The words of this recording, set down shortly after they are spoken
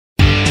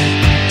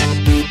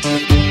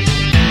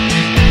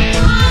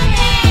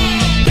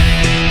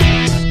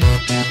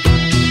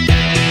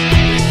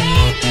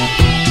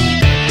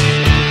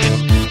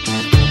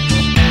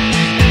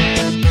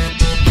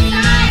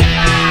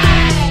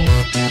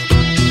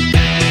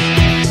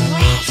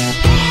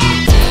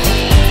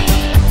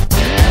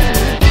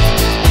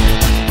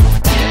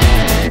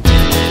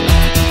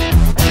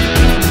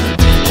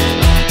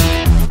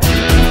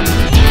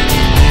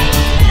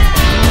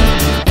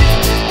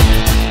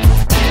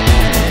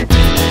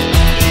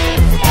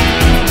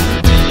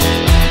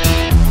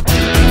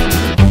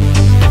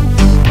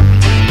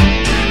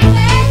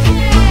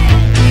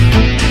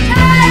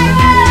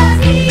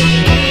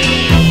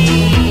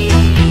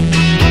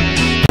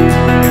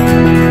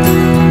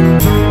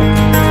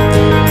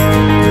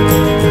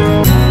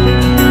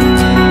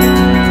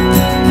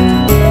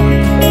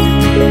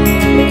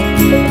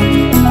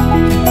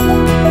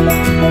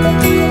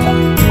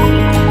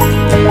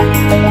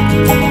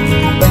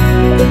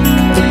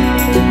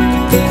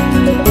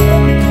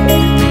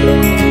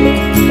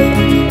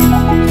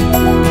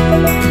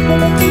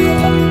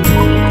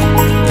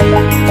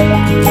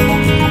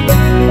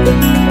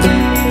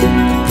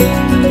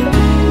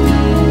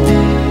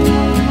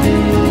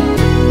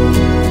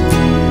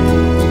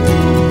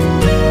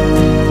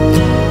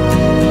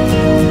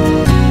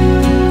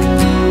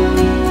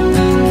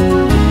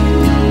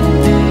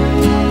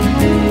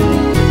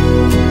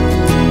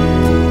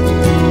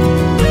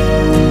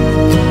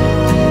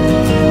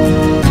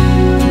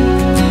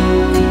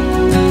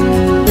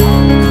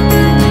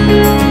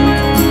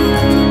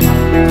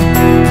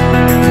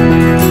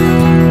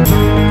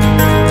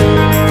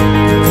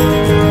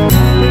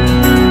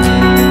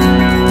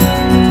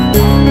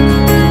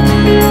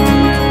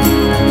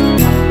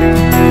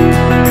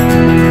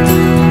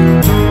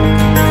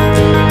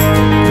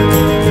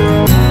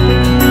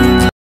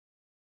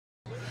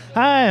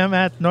Hi, I'm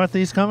at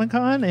Northeast Comic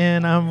Con,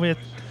 and I'm with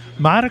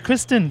Marta,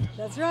 Kristen.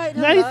 That's right.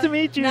 Nice to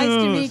meet you. Nice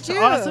to meet you.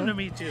 Awesome to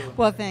meet you.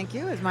 Well, thank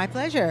you. It's my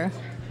pleasure.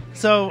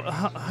 So,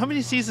 how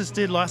many seasons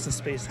did Lost in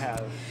Space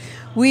have?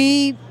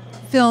 We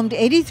filmed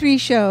 83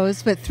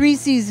 shows, but 3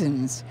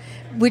 seasons,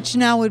 which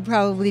now would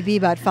probably be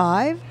about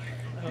 5.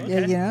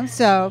 Okay. You know,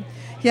 so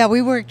yeah,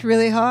 we worked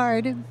really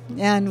hard,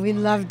 and we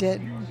loved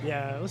it.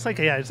 Yeah, it was like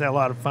it's a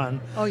lot of fun.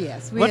 Oh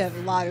yes, we had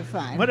a lot of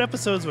fun. What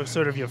episodes were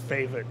sort of your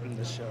favorite in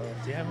the show?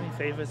 Do you have any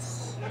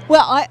favorites?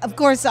 Well, of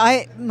course,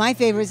 my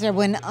favorites are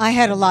when I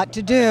had a lot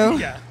to do,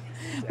 Yeah.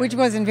 which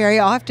wasn't very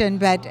often,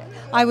 but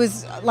I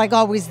was like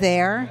always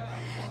there.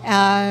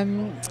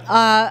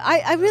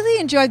 I really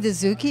enjoyed the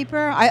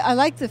Zookeeper. I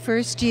liked the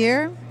first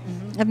year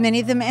of many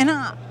of them, and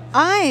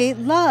I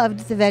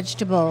loved the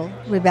Vegetable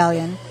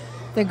Rebellion,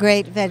 the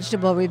Great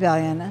Vegetable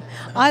Rebellion.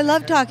 I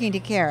love talking to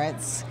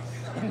carrots.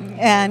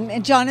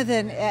 And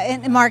Jonathan,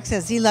 and Mark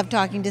says he loved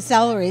talking to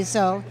celery,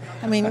 so,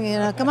 I mean, you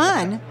know, come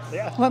on.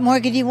 Yeah. What more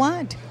could you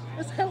want?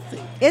 It's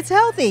healthy. It's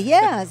healthy,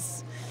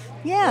 yes.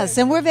 Yes,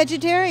 and we're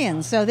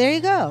vegetarians, so there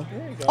you go.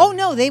 There you go. Oh,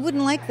 no, they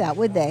wouldn't like that,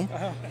 would they?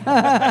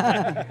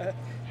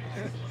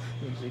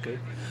 Would be good.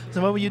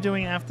 So what were you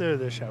doing after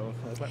the show?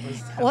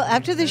 Well,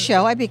 after the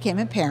show, I became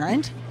a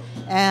parent,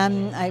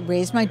 and I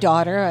raised my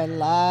daughter. I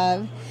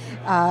love,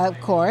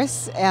 of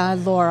course,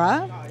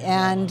 Laura,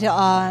 and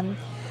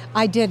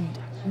I did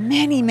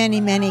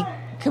many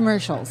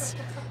commercials,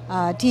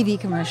 TV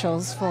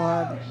commercials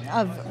for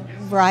a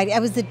variety. I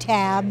was the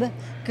Tab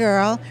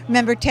girl.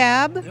 Remember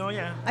Tab? Oh,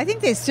 yeah. I think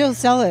they still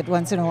sell it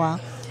once in a while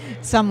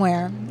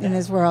somewhere in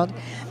this world.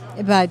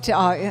 But,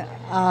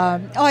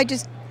 I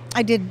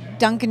did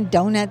Dunkin'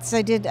 Donuts.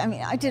 I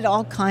did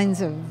all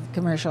kinds of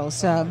commercials.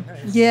 So,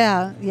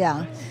 yeah.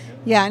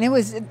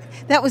 And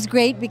that was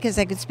great because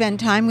I could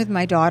spend time with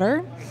my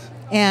daughter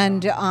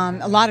and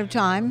a lot of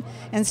time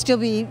and still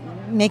be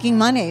making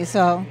money.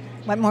 So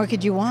what more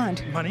could you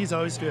want? Money's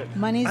always good.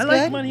 Money's I good?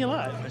 like money a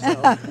lot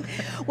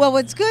myself. Well,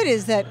 what's good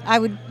is that I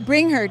would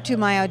bring her to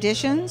my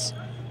auditions,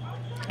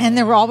 and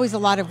there were always a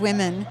lot of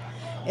women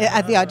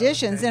at the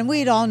auditions, and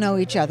we'd all know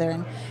each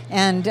other.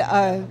 And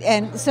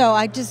so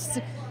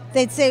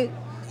they'd say,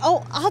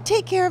 "Oh, I'll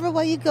take care of her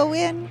while you go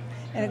in."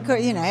 And of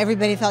course, you know,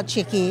 everybody felt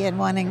cheeky and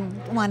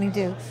wanting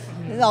to,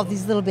 all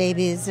these little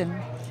babies, and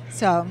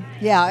so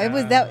yeah, it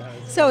was that.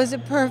 So it was a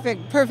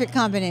perfect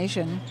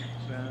combination.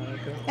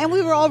 And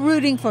we were all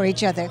rooting for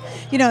each other.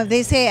 You know,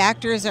 they say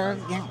actors are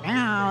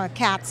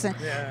cats.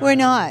 We're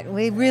not.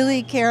 We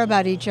really care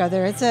about each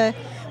other.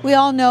 We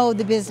all know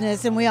the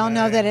business, and we all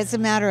know that it's a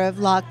matter of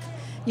luck.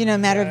 You know, a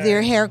matter of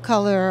your hair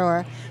color,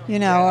 or you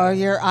know, or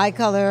your eye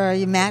color, or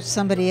you match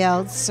somebody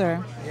else,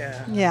 or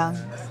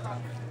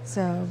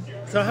So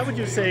how would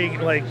you say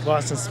like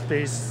Lost in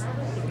Space?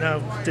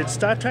 Now, did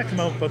Star Trek come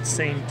out about the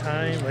same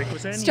time? Like,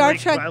 was there any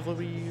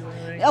rivalry?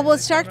 Well,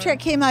 Star Trek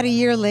came out a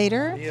year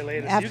later. A year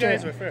later. After, you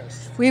guys were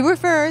first. We were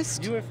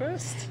first. You were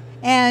first?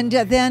 And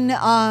then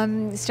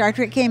Star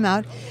Trek came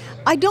out.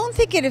 I don't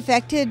think it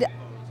affected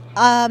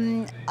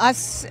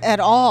us at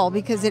all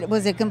because it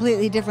was a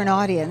completely different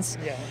audience.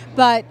 Yeah.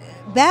 But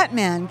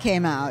Batman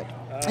came out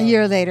a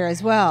year later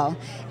as well.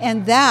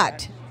 And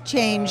that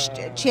changed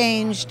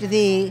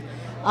the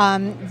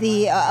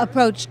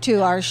approach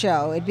to our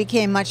show. It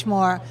became much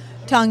more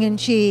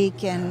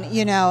tongue-in-cheek and,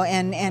 you know,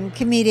 and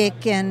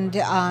comedic and,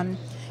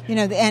 you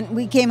know, and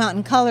we came out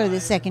in color the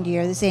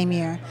same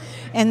year.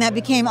 And that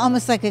became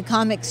almost like a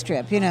comic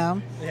strip, you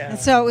know. Yeah. And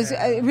so it was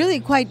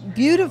really quite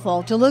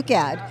beautiful to look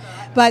at.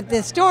 But the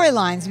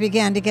storylines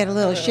began to get a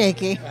little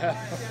shaky.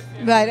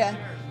 But,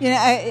 you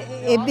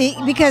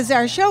know, because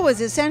our show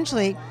was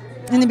essentially,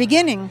 in the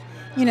beginning,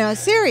 you know,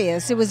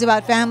 serious. It was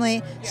about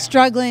family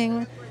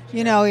struggling,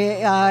 you know,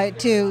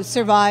 to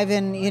survive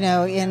in, you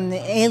know, in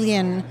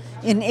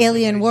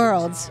alien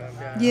worlds.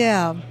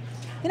 Yeah.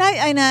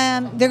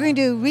 And they're going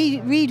to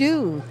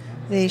redo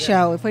the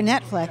show for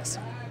Netflix.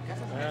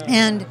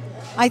 And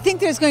I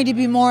think there's going to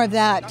be more of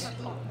that.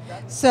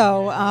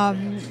 So,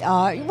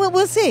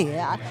 we'll see.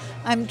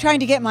 I'm trying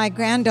to get my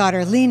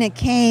granddaughter, Lena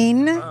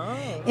Kane,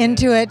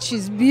 into it.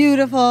 She's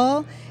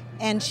beautiful,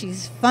 and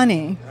she's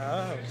funny.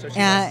 Oh, so she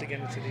wants to get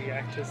into the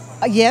actress?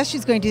 Yes,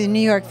 she's going to the New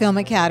York Film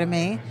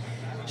Academy.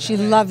 She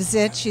loves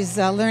it. She's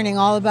learning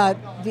all about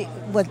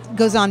what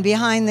goes on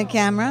behind the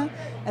camera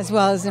as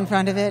well as in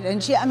front of it.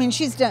 And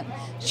she's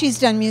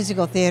done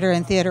musical theater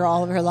and theater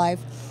all of her life.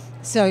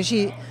 So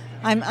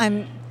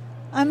I'm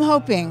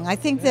hoping. I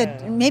think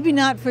that maybe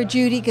not for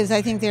Judy, because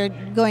I think they're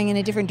going in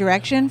a different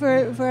direction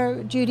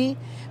for Judy,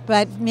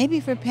 but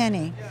maybe for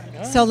Penny.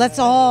 So let's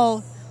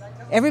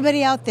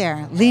everybody out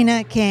there,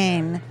 Lena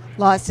Kane,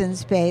 Lost in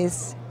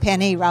Space,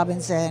 Penny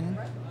Robinson.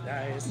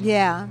 Nice.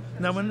 Yeah.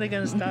 Now, when are they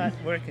going to start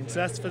working? So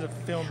that's for the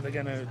film. They're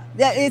going to.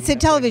 It's a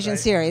television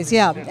series,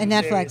 yeah, and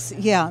Netflix,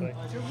 yeah,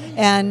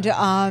 and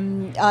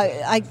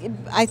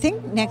I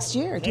think next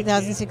year,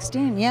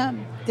 2016, yeah.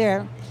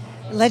 They're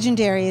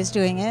Legendary is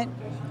doing it,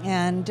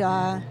 and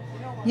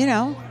you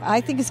know,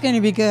 I think it's going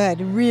to be good,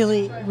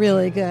 really,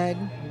 really good.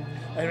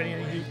 I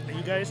mean, you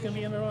you guys going to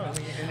be in the role?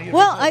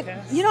 Well,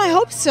 I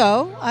hope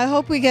so. I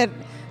hope we get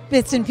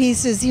bits and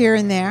pieces here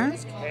and there.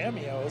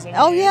 Cameos.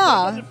 Oh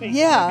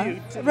yeah,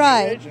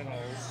 right.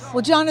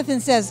 Well, Jonathan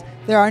says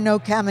there are no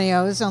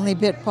cameos, only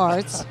bit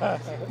parts.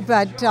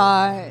 But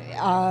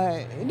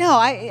no,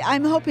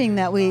 I'm hoping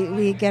that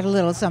we get a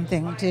little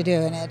something to do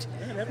in it.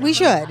 We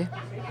should.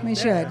 We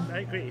should. I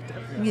agree.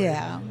 Definitely.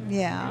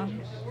 Yeah.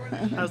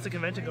 How's the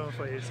convention going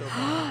for you so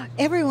far?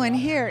 Everyone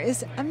here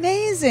is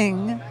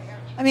amazing.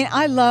 I mean,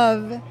 I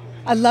love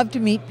to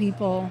meet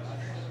people.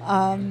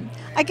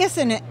 I guess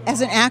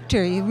as an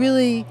actor,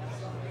 you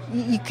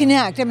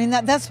connect. I mean,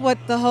 that's what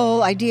the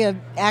whole idea of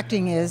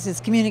acting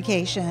is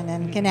communication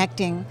and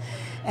connecting,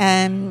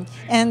 and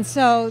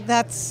so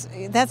that's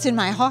in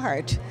my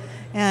heart,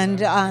 and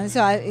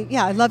so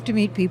I love to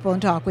meet people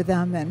and talk with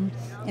them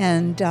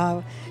and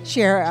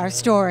share our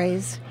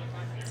stories,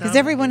 because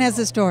everyone has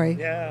a story.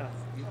 Yeah.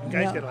 You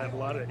guys got to have a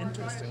lot of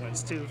interesting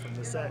ones too from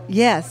the set.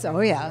 Yes. Oh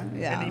yeah.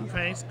 Any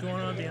pranks going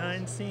on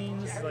behind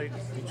scenes, like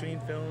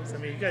between films? I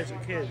mean, you guys were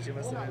kids. You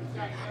must have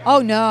been.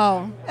 Oh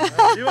no.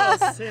 You were all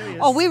serious.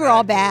 Oh, we were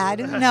all bad.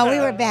 No, we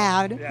were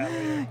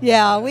bad.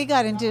 Yeah, we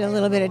got into a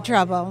little bit of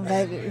trouble,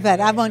 but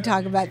I won't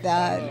talk about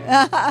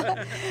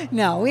that.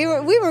 No, we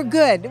were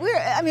good.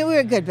 We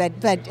were good,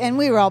 but and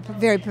we were all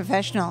very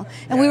professional,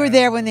 and we were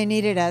there when they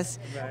needed us.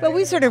 Right. But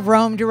we sort of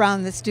roamed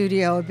around the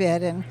studio a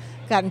bit and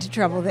got into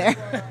trouble there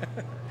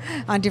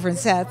on different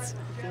sets.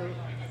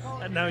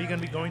 And now you're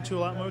going to be going to a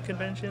lot more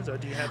conventions, or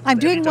do you have? I'm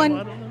doing one. A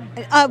lot of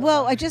them?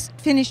 Well, I just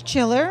finished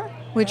Chiller,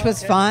 which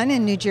was fun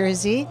in New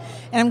Jersey,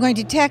 and I'm going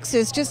to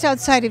Texas, just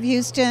outside of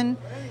Houston,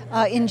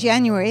 in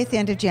January, at the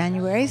end of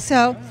January.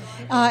 So,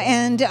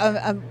 and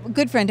a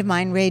good friend of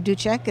mine, Ray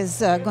Duchek,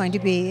 is going to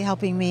be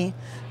helping me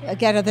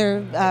get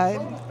other,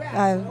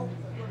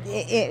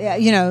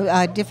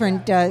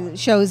 different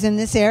shows in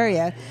this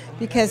area,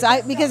 because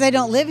I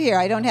don't live here.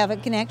 I don't have a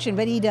connection,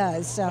 but he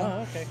does. So,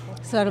 Okay, cool.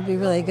 So it'll be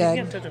really good.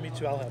 You can touch on me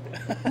too. I'll help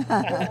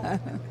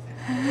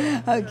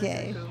you.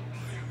 Okay.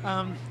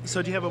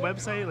 So do you have a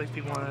website? Like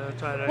people want to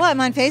try to... Well,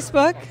 I'm on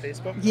Facebook.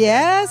 Facebook?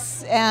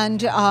 Yes,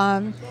 and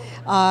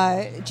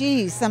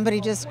somebody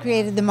just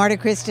created the Marta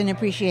Kristen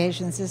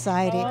Appreciation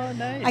Society. Oh,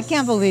 nice. I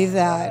can't believe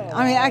that. Oh,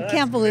 I mean, I that's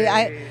can't believe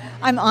great.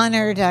 I'm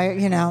honored.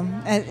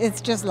 It's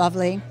just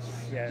lovely.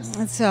 Yes.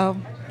 And so,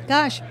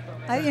 gosh,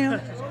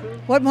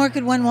 what more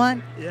could one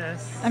want?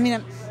 Yes. I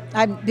mean,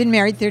 I've been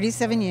married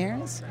 37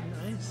 years.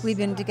 Nice. We've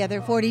been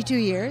together 42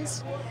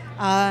 years.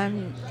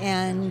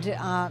 And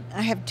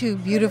I have 2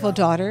 beautiful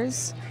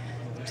daughters,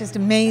 just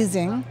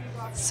amazing.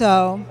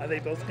 So, Are they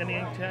both going to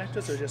be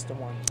actors or just the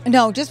one?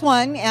 no, just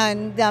one.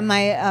 And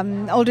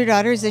my older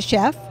daughter is a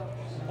chef,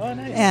 Oh,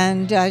 nice.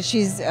 and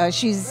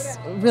she's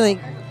really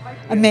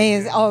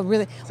amazing. Oh,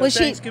 really? So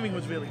Thanksgiving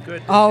was really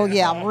good. Oh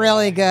yeah,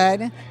 really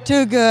good.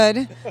 Too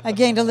good. I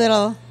gained a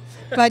little,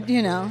 but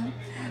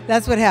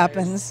that's what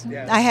happens.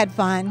 Yeah. I had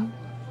fun.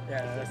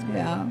 Yeah, that's great.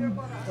 Yeah.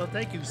 Well,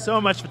 thank you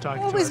so much for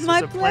talking to us. It was It my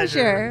a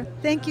pleasure. pleasure.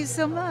 Thank you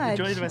so much.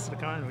 Enjoy the rest of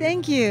the con.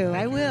 Thank you. I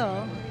Thank you. will.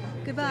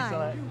 Thanks a Goodbye.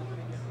 lot.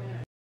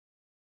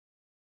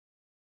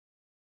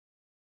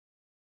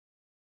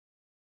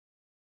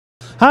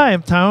 Hi,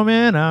 I'm Tyro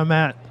Man. I'm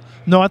at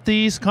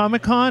Northeast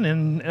Comic Con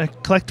and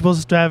Collectibles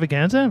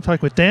Extravaganza. I'm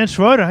talking with Dan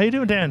Shroeder. How you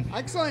doing, Dan?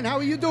 Excellent. How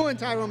are you doing,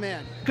 Tyro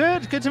Man?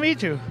 Good. Good to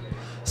meet you.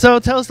 So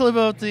tell us a little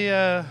about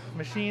the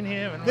machine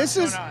here and what's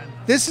going on.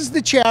 This is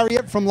the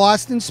Chariot from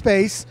Lost in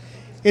Space.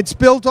 It's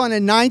built on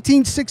a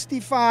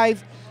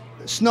 1965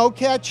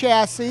 Snowcat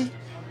chassis,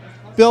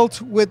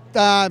 built with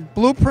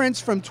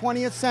blueprints from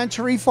 20th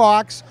Century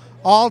Fox,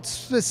 all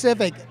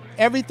specific.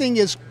 Everything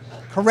is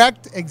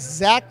correct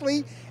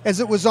exactly as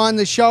it was on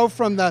the show,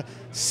 from the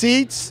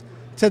seats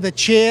to the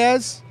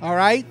chairs, all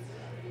right?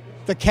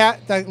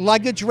 The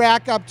luggage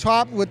rack up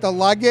top with the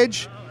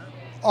luggage,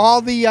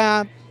 all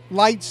the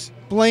lights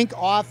blink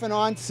off and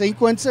on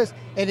sequences,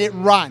 and it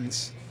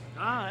runs.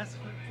 Ah, that's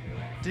good.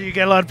 Do you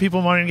get a lot of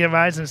people wanting to get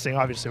rides and thing,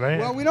 obviously, right?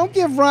 Well, we don't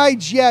give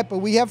rides yet, but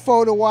we have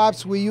photo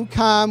ops where you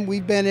come.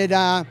 We've been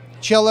at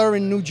Chiller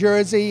in New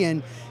Jersey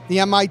and the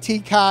MIT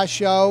car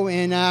show,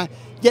 and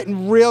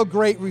getting real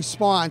great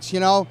response.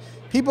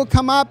 People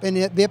come up and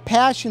they're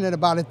passionate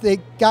about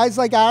it. Guys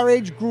like our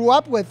age grew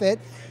up with it,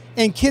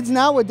 and kids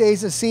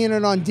nowadays are seeing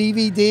it on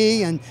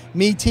DVD and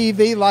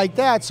MeTV like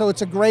that, so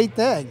it's a great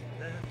thing.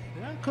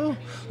 Yeah, cool.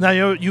 Now,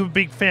 you're a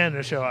big fan of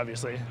the show,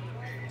 obviously.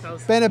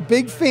 Been a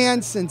big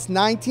fan since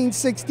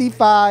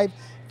 1965,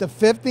 the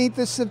 15th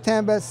of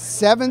September,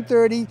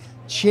 7:30,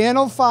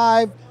 Channel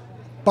 5,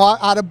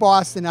 out of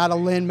Boston, out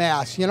of Lynn,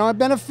 Mass. I've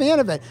been a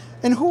fan of it.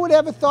 And who would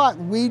ever thought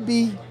we'd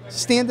be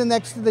standing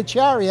next to the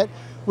Chariot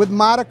with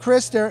Marta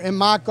Kristen and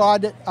Mark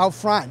Goddard out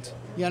front?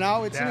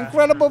 It's an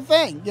incredible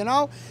thing,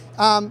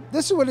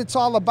 This is what it's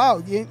all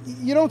about.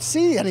 You don't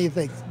see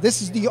anything.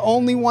 This is the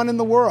only one in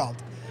the world.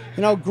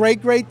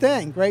 Great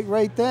thing,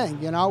 great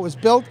thing. It was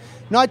built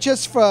not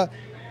just for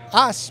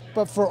us,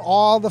 but for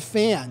all the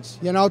fans,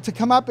 to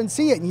come up and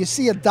see it. And you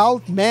see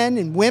adult men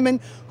and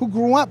women who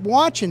grew up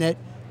watching it,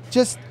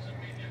 just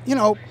you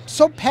know,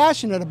 so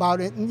passionate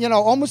about it, and, you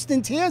know, almost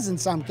in tears in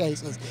some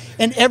cases.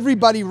 And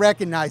everybody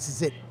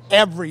recognizes it.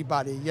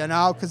 Everybody, you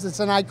know, because it's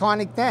an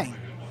iconic thing.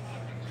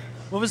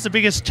 What was the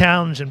biggest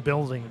challenge in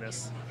building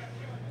this?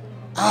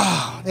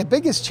 The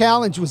biggest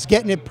challenge was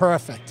getting it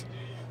perfect.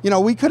 You know,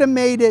 we could have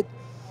made it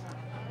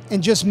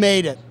and just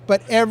made it,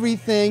 but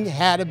everything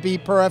had to be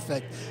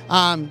perfect.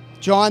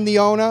 John, the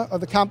owner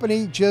of the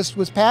company, just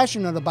was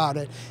passionate about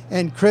it.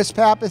 And Chris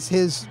Pappas,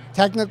 his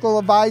technical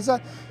advisor,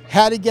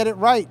 had to get it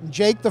right. And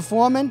Jake, the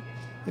foreman,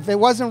 if it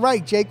wasn't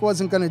right, Jake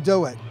wasn't going to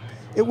do it.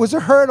 It was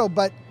a hurdle,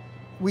 but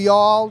we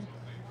all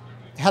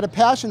had a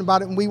passion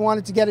about it, and we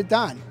wanted to get it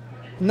done.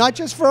 Not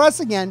just for us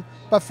again,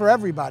 but for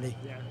everybody.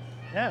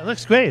 Yeah, it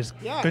looks great.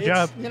 Yeah, good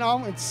job. You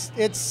know,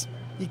 it's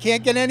you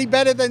can't get any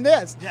better than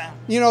this. Yeah.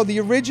 You know, the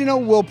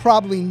original we'll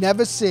probably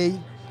never see,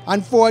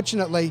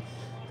 unfortunately,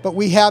 but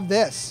we have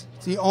this.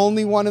 It's the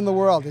only one in the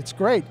world. It's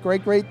great,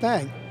 great, great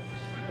thing.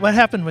 What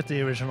happened with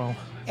the original?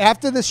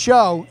 After the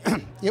show,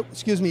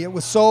 it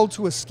was sold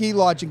to a ski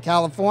lodge in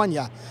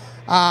California.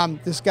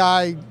 This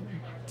guy,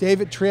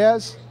 David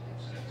Triers,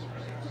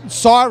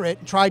 saw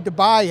it, tried to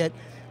buy it,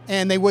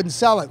 and they wouldn't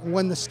sell it.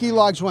 When the ski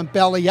lodge went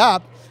belly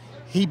up,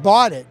 he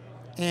bought it.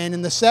 And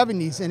in the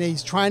 70s, and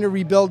he's trying to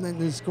rebuild it in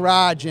his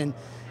garage. And,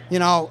 you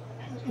know,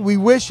 we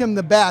wish him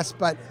the best,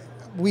 but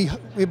we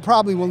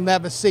probably will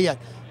never see it.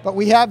 But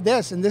we have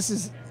this, and this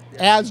is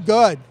as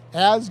good,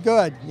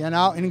 you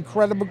know, an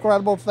incredible,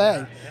 incredible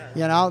thing,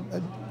 you know,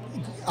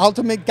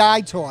 ultimate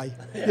guy toy,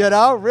 you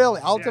know,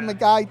 really, ultimate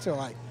guy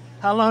toy.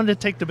 How long did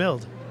it take to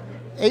build?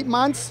 8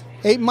 months.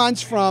 8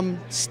 months from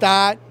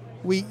start.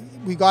 We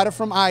got it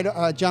from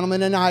a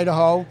gentleman in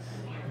Idaho.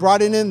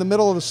 Brought it in the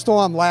middle of the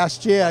storm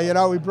last year. You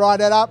know, we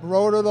brought it up,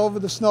 rode it over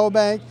the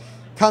snowbank,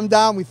 come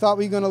down. We thought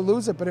we were going to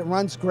lose it, but it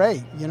runs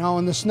great, you know,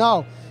 in the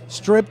snow.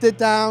 Stripped it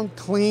down,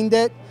 cleaned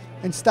it,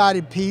 and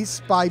started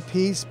piece by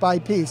piece by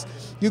piece.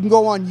 You can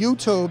go on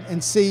YouTube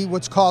and see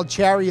what's called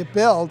Chariot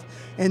Build,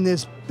 and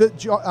there's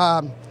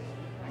videos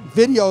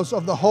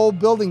of the whole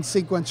building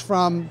sequence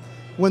from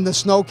when the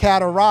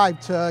Snowcat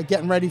arrived to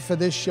getting ready for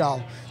this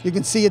show. You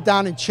can see it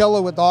down in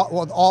Chile with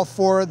all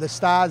 4 of the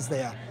stars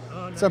there.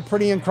 Oh, nice. It's a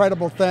pretty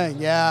incredible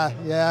thing. Yeah.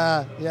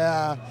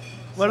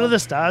 What are the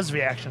stars'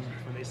 reaction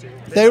when they see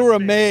it? They were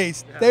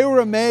amazed. Yeah. They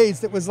were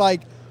amazed. It was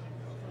like,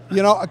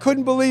 you know, I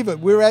couldn't believe it.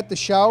 We were at the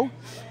show,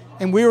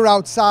 and we were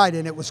outside,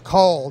 and it was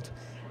cold.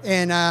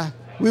 And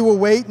we were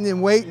waiting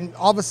and waiting.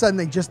 All of a sudden,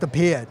 they just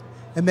appeared.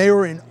 And they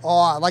were in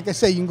awe. Like I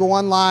say, you can go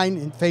online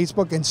and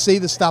Facebook and see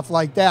the stuff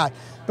like that.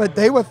 But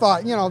they were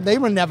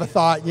never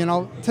thought, you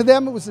know, to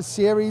them it was a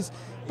series.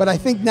 But I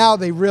think now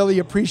they really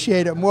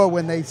appreciate it more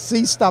when they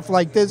see stuff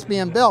like this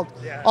being built.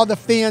 Yeah. All the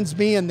fans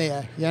being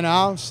there, you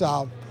know.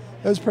 So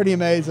it was pretty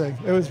amazing.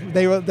 It was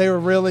they were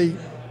really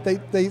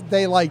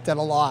they liked it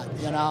a lot,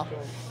 you know.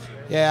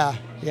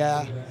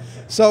 Yeah.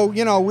 So,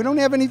 you know, we don't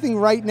have anything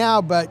right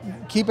now, but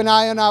keep an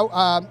eye on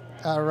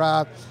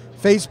our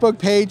Facebook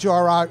page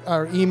or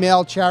our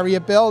email,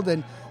 Chariot Build,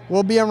 and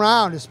we'll be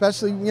around,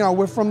 especially, you know,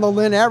 we're from the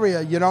Lynn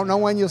area. You don't know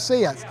when you'll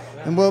see us,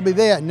 and we'll be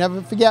there.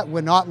 Never forget,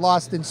 we're not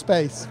lost in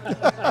space.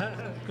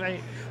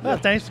 Great. Well,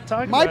 thanks for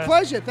talking. My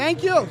pleasure.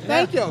 Thank you.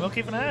 Thank you. We'll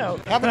keep an eye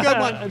out. Have a good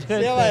one.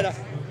 See you later.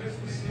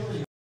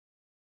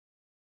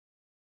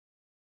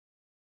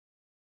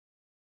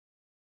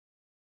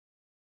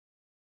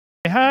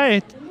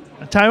 Hi,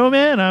 Tyro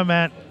Man. I'm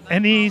at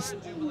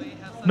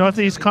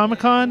Northeast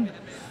Comic-Con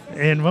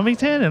in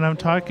Wilmington, and I'm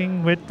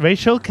talking with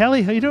Rachel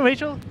Kelly. How you doing,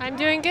 Rachel? I'm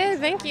doing good,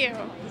 thank you.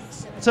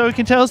 So you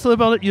can tell us a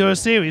little about your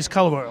series,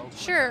 Color World.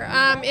 Sure.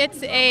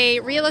 It's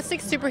a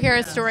realistic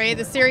superhero story.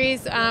 The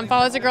series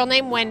follows a girl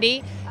named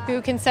Wendy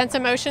who can sense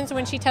emotions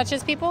when she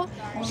touches people.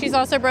 She's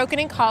also broken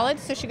in college,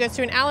 so she goes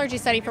to an allergy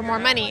study for more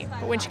money.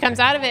 But when she comes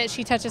out of it,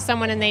 she touches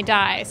someone and they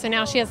die. So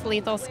now she has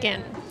lethal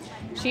skin.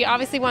 She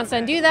obviously wants to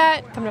undo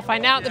that. Come to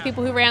find out, the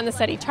people who ran the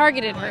study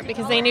targeted her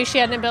because they knew she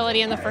had an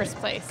ability in the first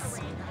place.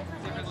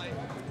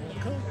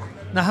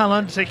 Now, how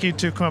long did it take you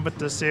to come up with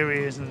the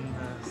series?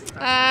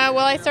 Well,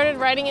 I started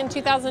writing in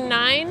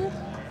 2009,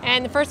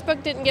 and the first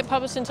book didn't get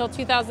published until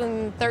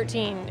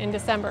 2013 in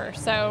December.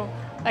 So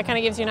that kind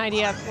of gives you an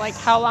idea of like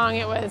how long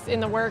it was in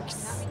the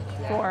works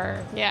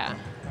for. Yeah.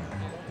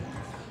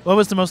 What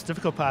was the most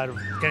difficult part of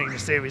getting the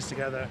series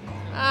together?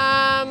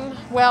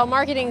 Well,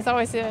 marketing is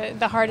always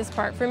the hardest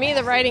part. For me,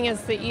 the writing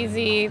is the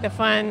easy, the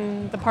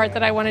fun, the part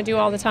that I want to do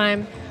all the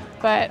time.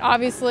 But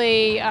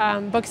obviously,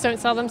 books don't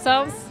sell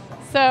themselves.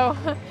 So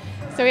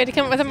we had to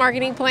come up with a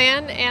marketing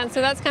plan. And so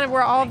that's kind of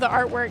where all of the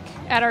artwork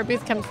at our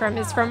booth comes from,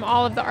 is from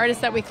all of the artists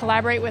that we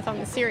collaborate with on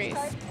the series.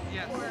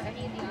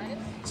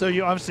 So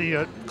you obviously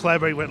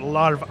collaborate with a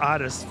lot of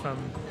artists from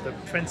the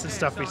prints and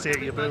stuff we see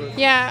at your booth.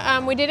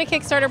 Yeah, we did a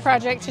Kickstarter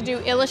project to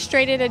do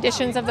illustrated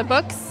editions of the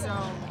books,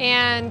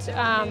 and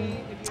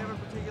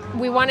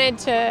we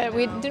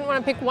didn't want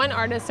to pick one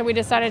artist, so we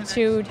decided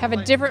to have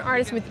a different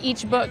artist with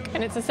each book,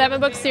 and it's a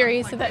 7-book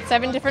series, so that's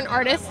 7 different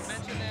artists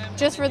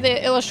just for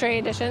the illustrated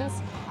editions.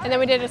 And then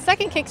we did a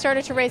second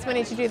Kickstarter to raise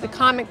money to do the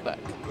comic book.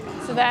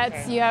 So So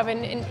that's, you have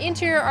an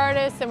interior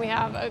artist, and we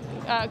have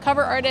a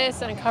cover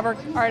artist and a cover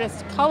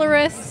artist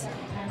colorist.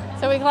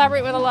 So we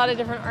collaborate with a lot of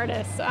different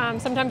artists.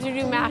 Sometimes we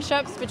do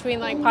mashups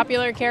between like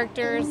popular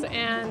characters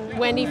and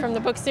Wendy from the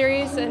book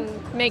series and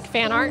make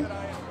fan art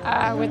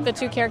with the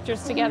two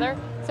characters together.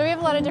 So we have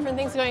a lot of different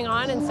things going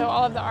on, and so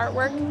all of the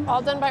artwork,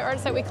 all done by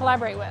artists that we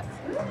collaborate with.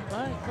 All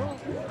right,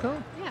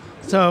 cool. Yeah.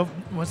 So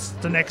what's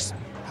the next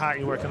part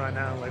you're working on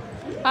now? Like,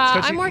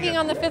 I'm working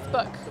on the 5th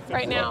book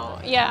right now.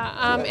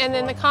 Yeah, and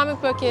then the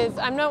comic book is,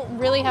 I don't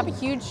really have a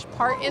huge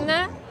part in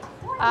that,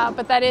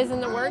 but that is in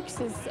the works,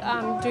 is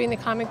doing the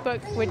comic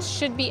book, which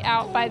should be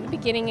out by the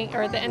beginning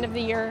or the end of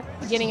the year,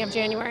 beginning of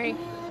January.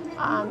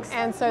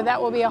 And so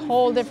that will be a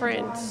whole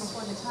different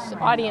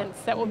audience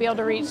that we'll be able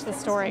to reach the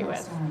story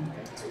with.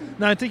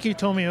 Now, I think you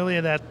told me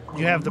earlier that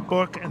you have the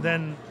book and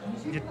then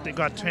it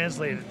got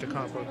translated to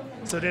comic book.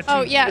 So that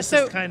this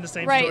is kind of the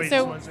same right, story.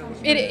 So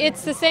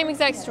it's the same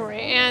exact story,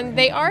 and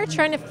they are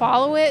trying to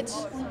follow it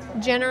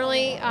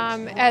generally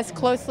as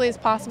closely as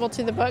possible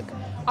to the book.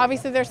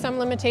 Obviously, there's some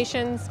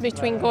limitations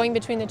going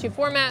between the two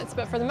formats,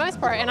 but for the most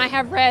part, and I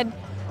have read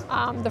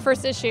the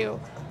first issue,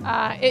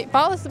 it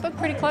follows the book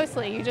pretty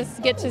closely. You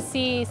just get to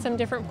see some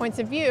different points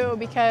of view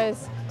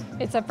because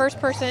it's a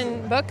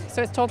first-person book,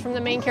 so it's told from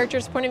the main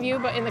character's point of view,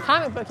 but in the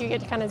comic book you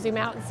get to kind of zoom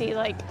out and see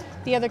like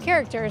the other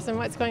characters and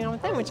what's going on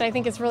with them, which I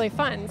think is really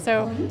fun.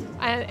 So,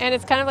 and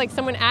it's kind of like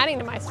someone adding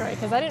to my story,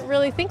 because I didn't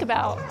really think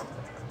about,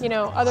 you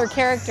know, other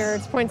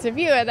characters' points of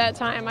view at that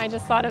time. I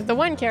just thought of the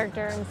one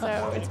character, and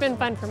so it's been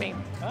fun for me.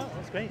 Oh,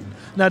 that's great.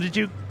 Now, did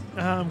you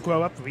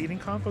grow up reading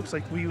comic books?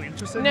 Like, were you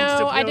interested in superheroes?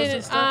 No, I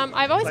didn't.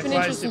 I've always been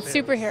interested in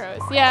superheroes.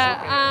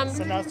 Yeah.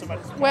 So not so much.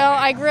 Well,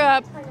 I grew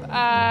up,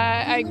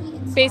 I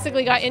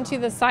basically got into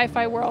the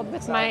sci-fi world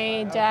with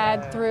my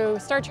dad through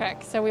Star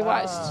Trek. So we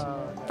watched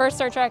first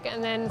Star Trek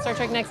and then Star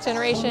Trek Next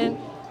Generation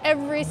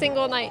every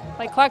single night,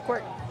 like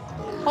clockwork.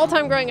 Whole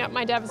time growing up,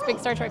 my dad was a big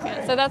Star Trek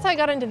fan. So that's how I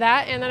got into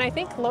that. And then I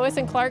think Lois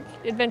and Clark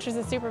Adventures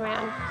of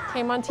Superman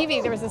came on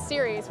TV. There was a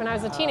series when I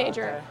was a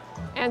teenager.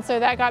 And so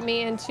that got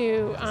me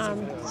into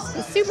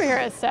the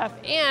superhero stuff.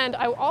 And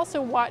I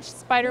also watched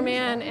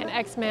Spider-Man and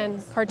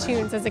X-Men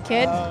cartoons as a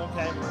kid.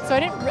 So I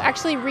didn't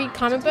actually read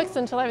comic books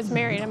until I was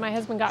married, and my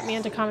husband got me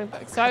into comic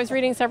books. So I was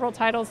reading several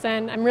titles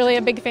then. I'm really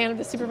a big fan of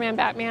the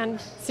Superman-Batman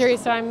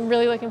series, so I'm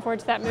really looking forward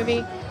to that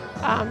movie.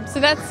 So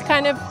that's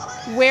kind of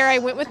where I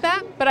went with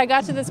that. But I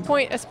got to this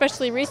point,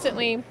 especially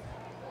recently,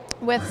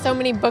 with so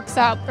many books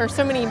out, or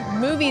so many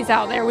movies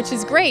out there, which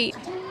is great.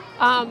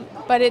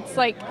 But it's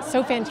like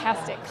so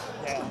fantastic.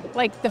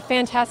 Like the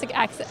fantastic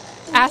aspect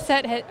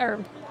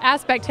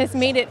has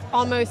made it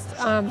almost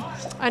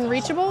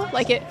unreachable,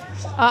 like it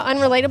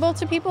unrelatable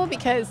to people,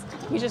 because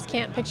you just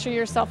can't picture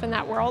yourself in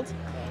that world.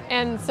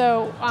 And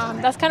so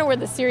that's kind of where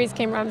the series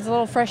came from. I was a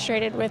little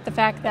frustrated with the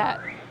fact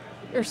that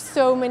there's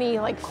so many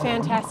like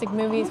fantastic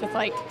movies with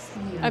like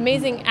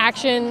amazing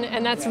action,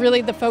 and that's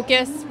really the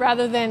focus,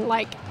 rather than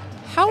like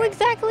how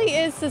exactly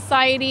is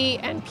society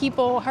and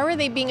people, how are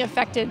they being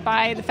affected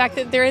by the fact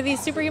that there are these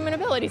superhuman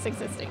abilities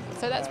existing?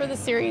 So that's where the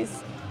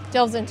series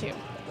delves into.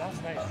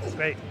 That's nice. That's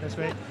great. That's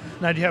great.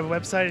 Now, do you have a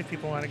website if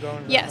people want to go?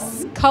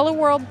 Yes,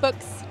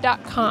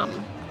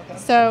 colorworldbooks.com.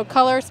 So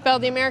color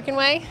spelled the American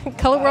way,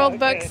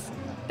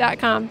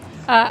 colorworldbooks.com.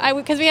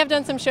 Because we have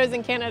done some shows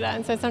in Canada,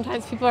 and so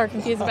sometimes people are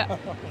confused about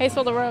hey,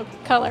 spell the word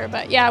color.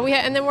 But yeah,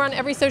 and then we're on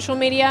every social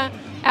media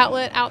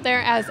outlet out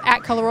there as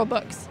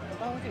 @colorworldbooks.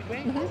 Oh, okay,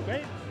 great.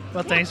 Great.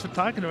 Well, thanks for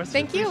talking to us.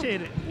 Thank you.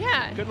 Appreciate it.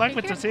 Yeah. Good luck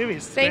with the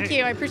series. Thank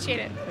you. I appreciate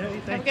it. Yeah,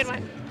 have a good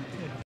one.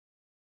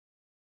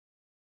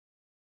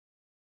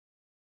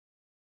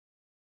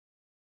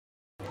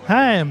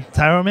 Hi, I'm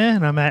Tyro Man,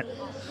 and I'm at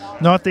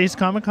Northeast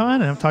Comic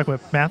Con, and I'm talking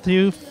with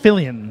Matthew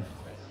Phillion.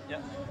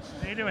 Yep.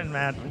 How you doing,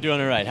 Matt? I'm doing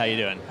all right. How you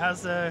doing?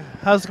 How's the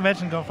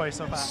convention going for you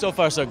so far? So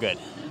far, so good.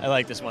 I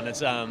like this one.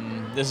 It's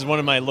this is one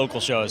of my local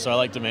shows, so I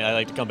like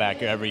to come back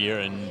here every year,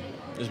 and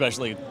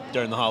especially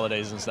during the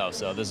holidays and stuff.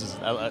 So this is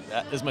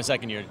my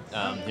second year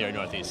here at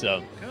Northeast.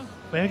 So cool.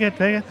 Very good,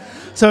 very good.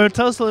 So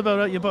tell us a little bit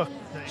about your book.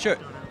 Sure.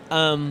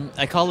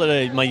 I call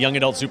it my young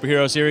adult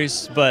superhero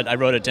series, but I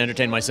wrote it to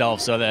entertain myself,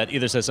 so that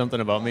either says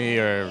something about me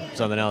or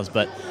something else.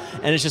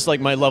 And it's just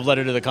like my love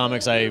letter to the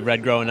comics I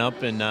read growing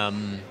up,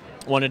 and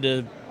wanted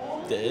to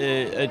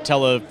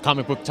tell a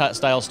comic book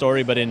style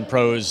story, but in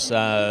prose,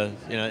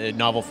 in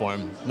novel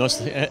form.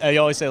 Mostly, I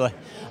always say like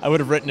I would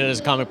have written it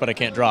as a comic, but I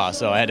can't draw,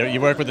 so you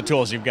work with the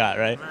tools you've got,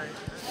 right?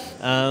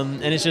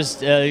 And it's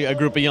just a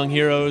group of young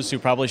heroes who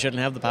probably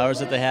shouldn't have the powers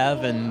that they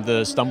have, and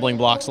the stumbling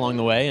blocks along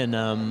the way. And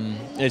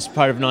it's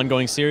part of an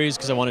ongoing series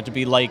because I want it to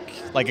be like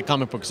a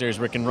comic book series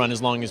where it can run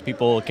as long as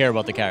people care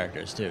about the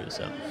characters too.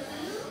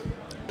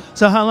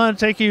 So how long did it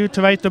take you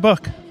to write the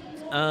book?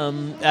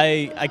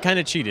 I kind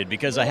of cheated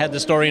because I had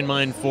the story in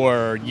mind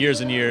for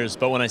years and years,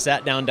 but when I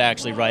sat down to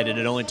actually write it,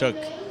 it only took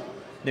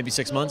maybe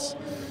 6 months.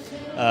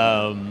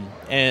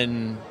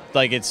 And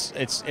like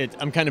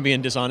I'm kind of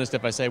being dishonest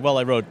if I say, well,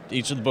 I wrote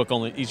each of the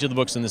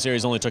books in the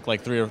series only took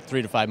like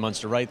 3 to 5 months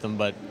to write them,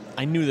 but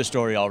I knew the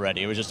story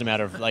already. It was just a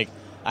matter of like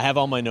I have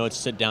all my notes,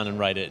 sit down and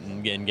write it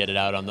and get it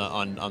out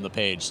on the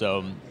page.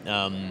 So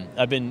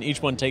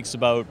each one takes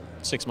about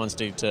 6 months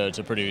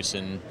to produce,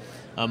 and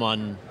I'm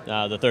on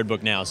the third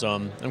book now, so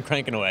I'm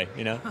cranking away,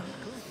 you know.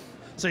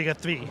 So you got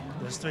 3.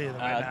 There's 3 of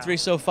them right now. 3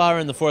 so far,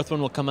 and the 4th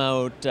one will come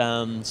out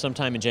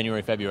sometime in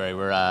January, February.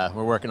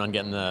 We're working on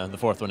getting the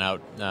 4th one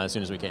out as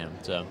soon as we can.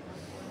 So.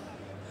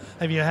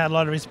 Have you had a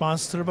lot of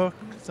response to the book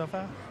so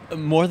far?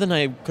 More than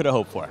I could have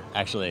hoped for,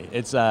 actually.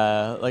 It's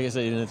like I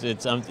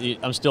said,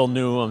 I'm still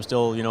new. I'm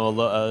still, you know,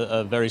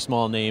 a very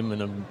small name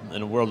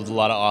in a world with a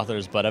lot of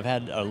authors. But I've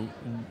had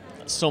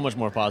so much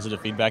more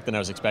positive feedback than I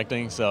was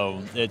expecting.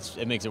 So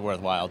it makes it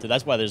worthwhile too.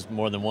 That's why there's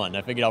more than one.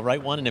 I figured I'll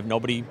write one, and if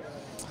nobody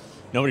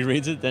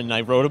reads it, then I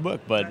wrote a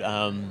book. But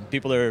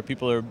people are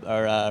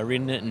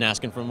reading it and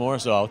asking for more.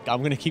 So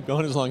I'm going to keep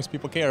going as long as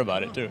people care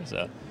about it too.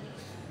 So.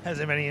 Has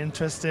there any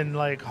interest in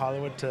like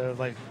Hollywood to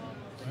like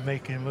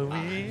make a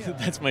movie?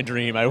 That's my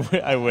dream.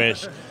 I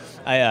wish.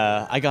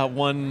 I got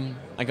one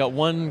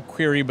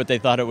query, but they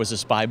thought it was a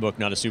spy book,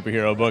 not a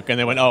superhero book, and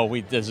they went, "Oh,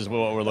 this is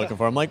what we're looking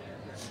for." I'm like,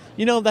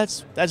 you know,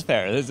 that's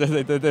fair.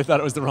 They thought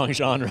it was the wrong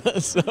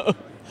genre. So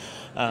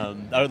I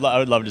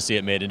would love to see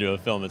it made into a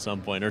film at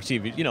some point, or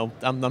TV. You know,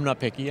 I'm not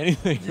picky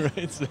anything,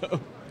 right?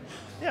 So.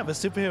 Yeah, but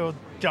superhero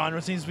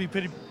genre seems to be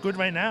pretty good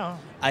right now.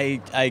 I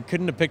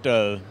couldn't have picked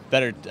a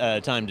better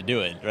time to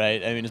do it,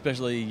 right? I mean,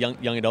 especially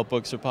young adult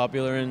books are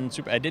popular, and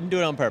I didn't do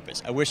it on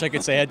purpose. I wish I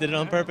could say I did it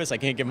on purpose. I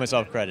can't give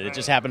myself credit. It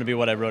just happened to be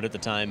what I wrote at the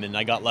time, and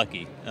I got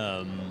lucky.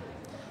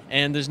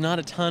 And there's not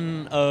a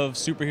ton of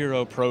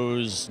superhero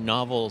prose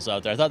novels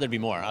out there. I thought there'd be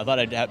more. I thought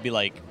I'd be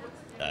like,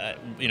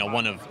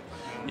 one of.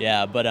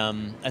 Yeah, but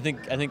I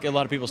think a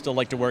lot of people still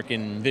like to work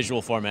in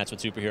visual formats with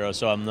superheroes,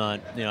 so I'm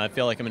not. You know, I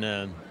feel like I'm in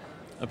a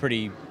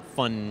pretty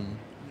fun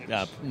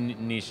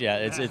niche.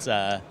 Yeah,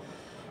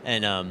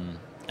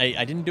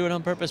 I didn't do it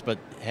on purpose, but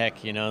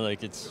heck, you know,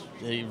 like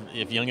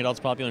if young adult's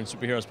popular and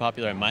superheroes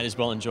popular, I might as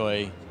well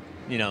enjoy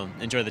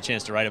the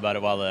chance to write about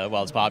it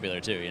while it's popular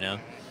too, you know.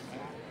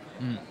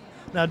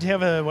 Now, do you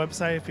have a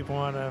website if people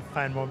want to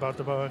find more about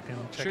the book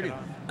and check it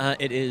out?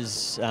 It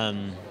is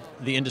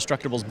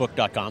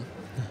theindestructiblesbook.com.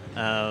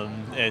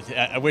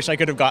 I wish I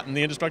could have gotten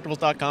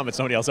theindestructibles.com, but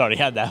somebody else already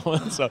had that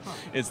one. So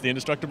it's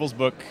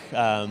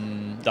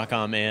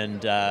theindestructiblesbook.com,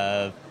 and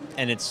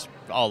it's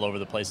all over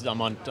the place.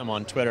 I'm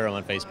on Twitter. I'm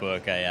on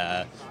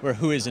Facebook. We're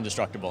Who Is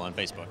Indestructible on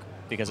Facebook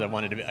because I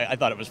wanted to be. I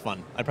thought it was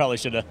fun. I probably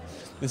should have.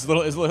 It's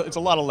a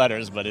lot of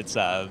letters, but it's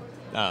and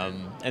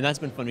that's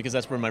been fun because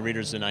that's where my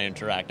readers and I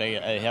interact.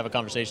 I have a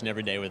conversation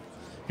every day with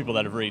people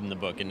that have read the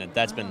book, and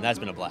that's been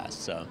a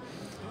blast. So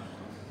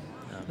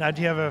now,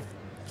 do you have a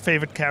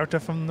favorite character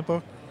from the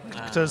book?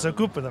 So it's a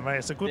group of them, right?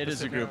 It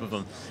is a group of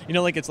them. You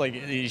know, like it's like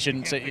you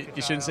shouldn't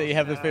say you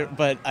have the favorite,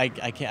 but I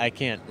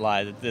can't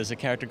lie. There's a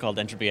character called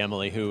Entropy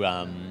Emily who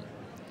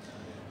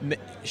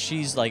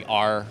she's like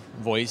our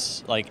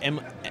voice. Like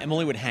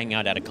Emily would hang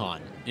out at a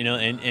con, you know,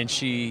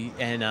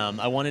 and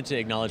I wanted to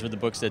acknowledge with the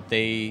books that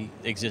they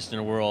exist in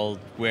a world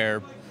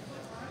where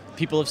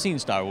people have seen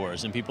Star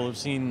Wars and people have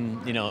seen,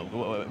 you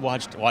know,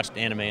 watched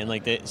anime,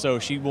 and so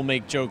she will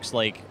make jokes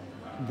like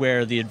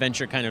where the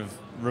adventure kind of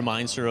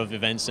reminds her of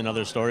events in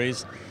other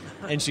stories,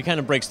 and she kind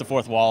of breaks the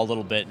fourth wall a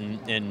little bit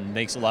and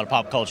makes a lot of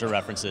pop culture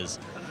references.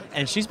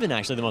 And she's been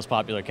actually the most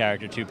popular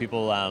character too.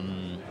 People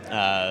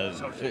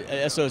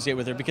associate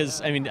with her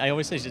because, I mean, I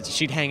always say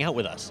she'd hang out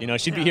with us. You know,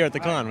 she'd be here at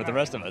the con with the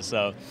rest of us.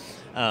 So,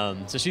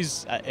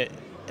 she's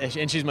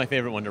my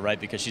favorite one to write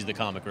because she's the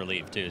comic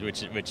relief too,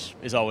 which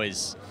is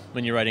always,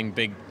 when you're writing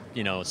big,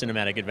 you know,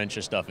 cinematic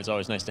adventure stuff, it's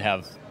always nice to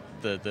have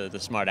the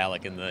smart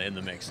aleck in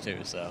the mix too.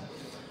 So.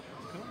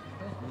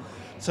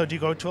 So do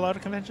you go to a lot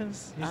of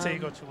conventions? You say you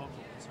go to local.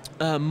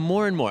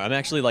 More and more. I'm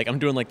actually I'm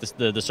doing like this.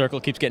 The circle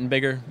keeps getting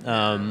bigger.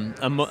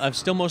 I'm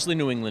still mostly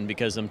New England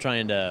because I'm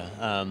trying to.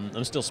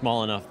 I'm still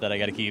small enough that I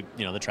got to keep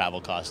the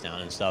travel costs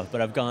down and stuff.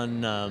 But I've gone,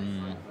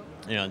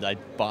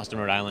 Boston,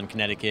 Rhode Island,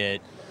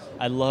 Connecticut.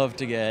 I'd love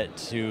to get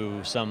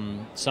to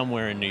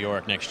somewhere in New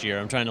York next year.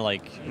 I'm trying to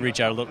reach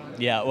out a little.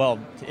 Yeah, well,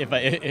 it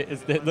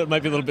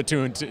might be a little bit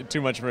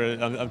too much for.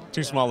 I'm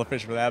too small a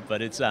fish for that,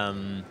 but it's.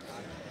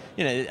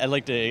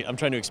 I'm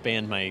trying to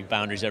expand my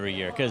boundaries every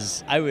year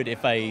because I would,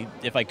 if the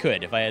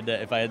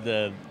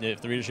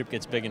readership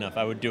gets big enough,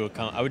 I would do a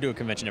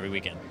convention every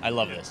weekend. I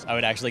love this. I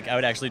would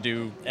actually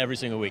do every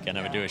single weekend.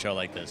 I would do a show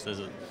like this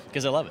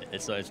because I love it.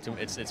 It's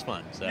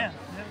fun. So. Yeah,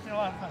 it's a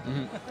lot of fun.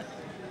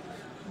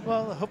 Mm-hmm.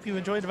 Well, I hope you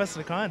enjoyed the rest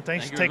of the con.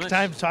 Thanks for taking much.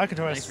 time talking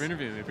to us. Thanks for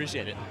interviewing me.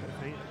 Appreciate it.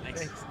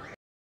 Thanks.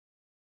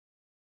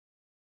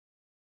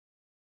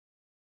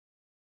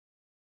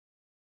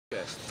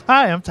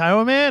 Hi, I'm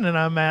Tyro Man, and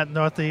I'm at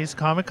Northeast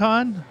Comic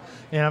Con,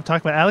 and I'm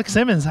talking about Alex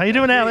Simmons. How you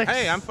doing, Alex?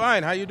 Hey, I'm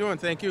fine. How you doing?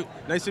 Thank you.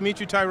 Nice to meet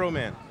you, Tyro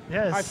Man.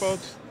 Yes. Hi,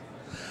 folks.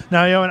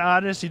 Now you're an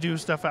artist. You do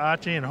stuff for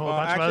Archie and a whole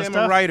bunch of other stuff.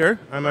 I'm a writer.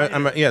 I'm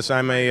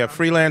a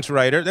freelance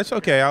writer. That's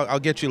okay. I'll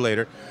get you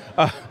later.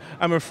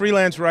 I'm a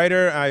freelance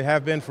writer. I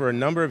have been for a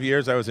number of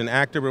years. I was an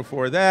actor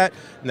before that,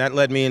 and that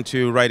led me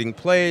into writing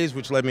plays,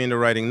 which led me into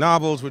writing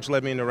novels, which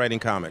led me into writing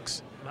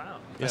comics. Wow.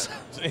 Yeah.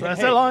 So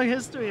that's a long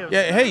history of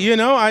Yeah, hey, you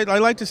know, I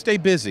like to stay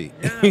busy.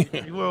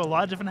 Yeah, you wear a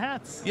lot of different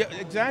hats. Yeah,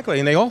 exactly,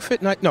 and they all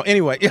fit. No,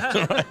 anyway.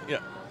 Yeah, right, yeah.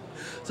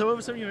 So what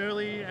was some of your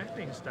early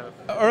acting stuff?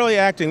 Early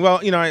acting.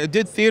 Well, you know, I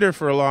did theater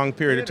for a long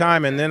period of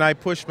time, and then I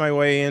pushed my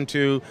way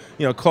into,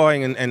 you know,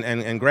 clawing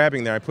and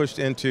grabbing there. I pushed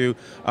into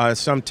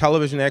some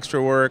television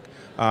extra work.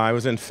 I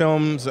was in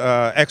films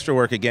extra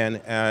work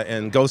again,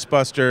 and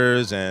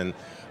Ghostbusters and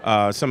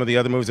some of the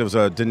other movies. There was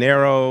a De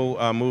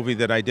Niro movie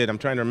that I did. I'm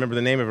trying to remember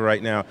the name of it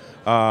right now.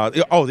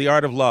 The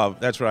Art of Love.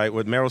 That's right,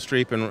 with Meryl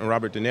Streep and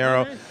Robert De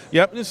Niro. Nice.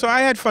 Yep. So I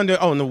had fun doing.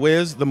 Oh, and The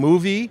Wiz, the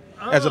movie,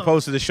 as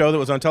opposed to the show that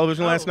was on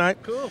television last night.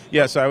 Cool.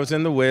 Yeah, so I was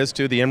in The Wiz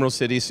too, the Emerald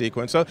City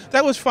sequence. So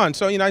that was fun.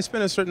 So, you know, I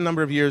spent a certain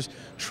number of years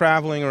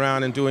traveling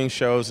around and doing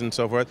shows and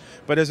so forth.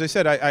 But as I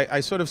said, I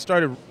sort of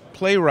started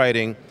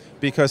playwriting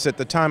because at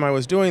the time I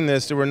was doing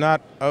this, there were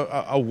not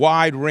a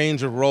wide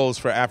range of roles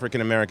for African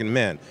American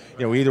men.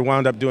 You know, we either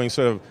wound up doing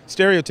sort of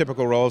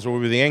stereotypical roles or we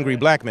were the angry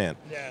black man.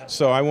 Yeah.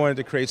 So I wanted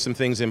to create some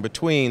things in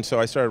between. So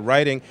I started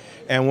writing,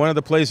 and one of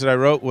the plays that I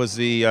wrote was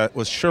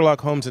was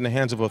Sherlock Holmes in the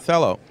Hands of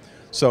Othello.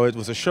 So it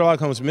was a Sherlock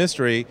Holmes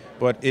mystery,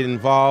 but it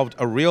involved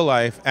a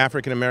real-life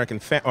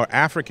African-American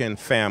African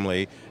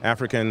family,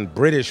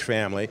 African-British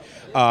family,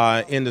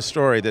 in the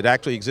story that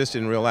actually existed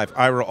in real life.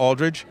 Ira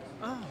Aldridge.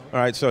 All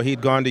right, so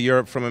he'd gone to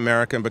Europe from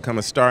America and become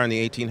a star in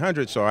the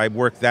 1800s. So I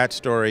worked that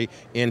story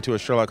into a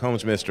Sherlock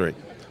Holmes mystery.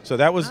 So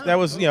that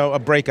was you know, a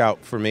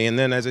breakout for me. And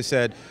then, as I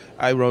said,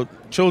 I wrote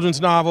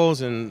children's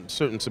novels and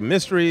some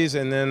mysteries,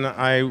 and then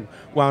I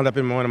wound up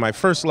in one of my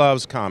first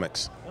loves,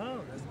 comics. Oh,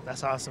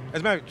 that's awesome.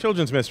 As a matter of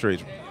children's mysteries,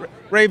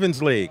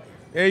 Ravens League.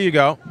 There you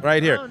go,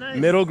 right here. Oh, nice.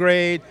 Middle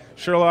grade,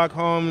 Sherlock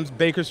Holmes,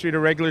 Baker Street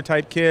Irregular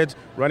type kids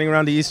running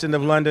around the east end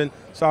of London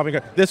solving.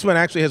 This one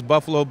actually has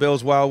Buffalo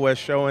Bill's Wild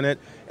West show in it,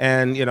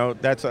 and you know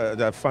that's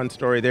a fun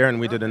story there. And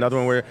we did another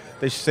one where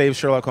they saved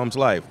Sherlock Holmes'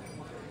 life.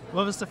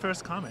 What was the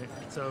first comic?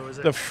 So was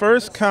it The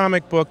first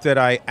comic book that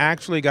I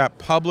actually got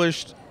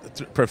published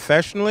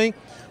professionally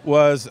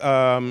was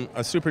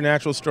a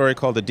supernatural story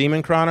called The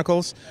Demon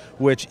Chronicles,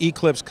 which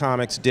Eclipse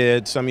Comics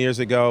did some years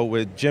ago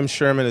with Jim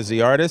Sherman as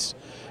the artist.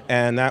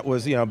 And that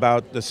was, you know,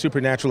 about the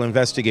supernatural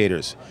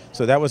investigators.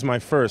 So that was my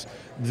first.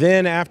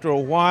 Then after a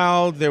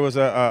while, there was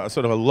a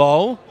sort of a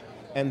lull.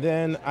 And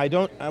then I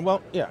do.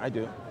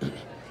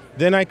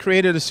 Then I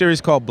created a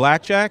series called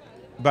Blackjack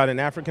about an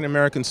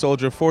African-American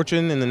soldier of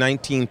fortune in the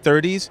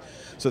 1930s.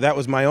 So that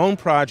was my own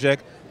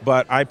project,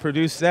 but I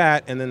produced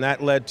that, and then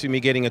that led to me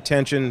getting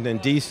attention. Then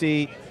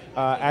DC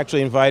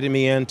actually invited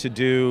me in to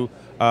do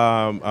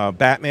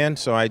Batman,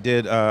 so I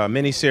did a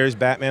miniseries,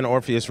 Batman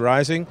Orpheus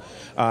Rising.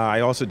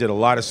 I also did a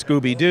lot of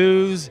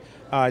Scooby-Doos.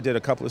 I did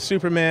a couple of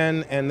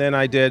Superman, and then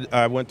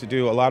I went to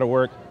do a lot of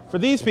work for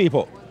these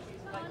people.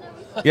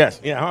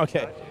 Yes, yeah,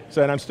 okay.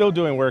 So, and I'm still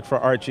doing work for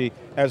Archie,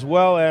 as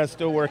well as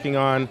still working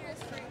on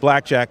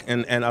Blackjack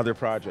and other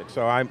projects.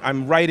 So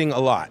I'm writing a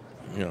lot,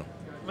 you know.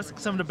 What's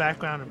some of the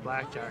background in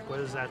Blackjack? What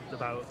is that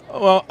about?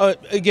 Well,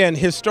 again,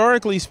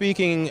 historically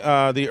speaking,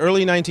 the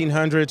early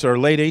 1900s or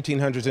late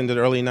 1800s into the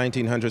early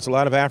 1900s, a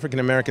lot of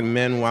African-American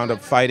men wound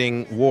up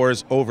fighting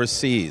wars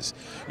overseas,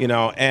 you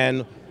know,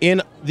 and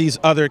in these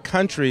other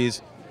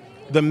countries,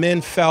 the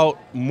men felt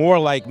more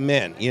like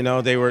men, you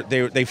know,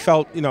 they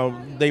felt, you know,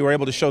 they were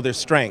able to show their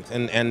strength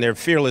and their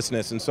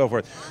fearlessness and so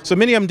forth. So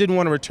many of them didn't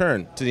want to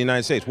return to the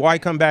United States. Why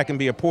come back and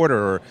be a porter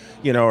or,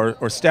 you know,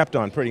 or stepped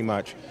on pretty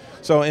much?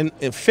 So in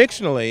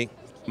fictionally,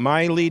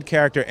 my lead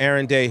character,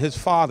 Aaron Day, his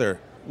father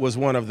was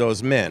one of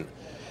those men.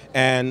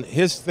 And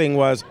his thing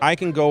was, I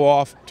can go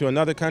off to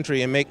another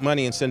country and make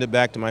money and send it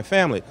back to my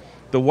family.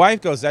 The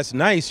wife goes, that's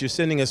nice, you're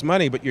sending us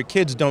money, but your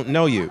kids don't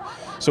know you.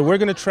 So we're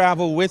going to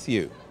travel with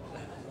you.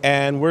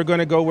 And we're going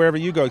to go wherever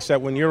you go,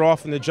 except when you're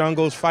off in the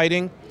jungles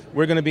fighting,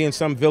 we're going to be in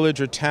some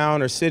village or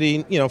town or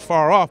city, you know,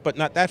 far off, but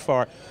not that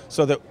far,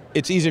 so that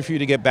it's easier for you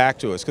to get back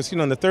to us. Because, you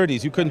know, in the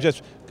 30s, you couldn't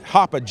just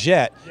hop a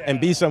jet and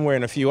be somewhere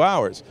in a few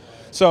hours.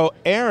 So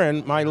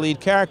Aaron, my lead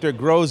character,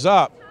 grows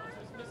up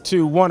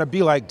to want to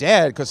be like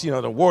Dad because, you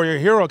know, the warrior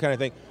hero kind of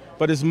thing.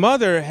 But his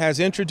mother has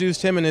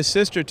introduced him and his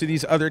sister to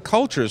these other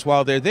cultures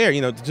while they're there,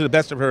 you know, to the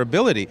best of her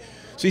ability.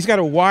 So he's got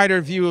a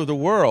wider view of the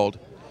world.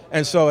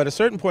 And so at a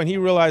certain point, he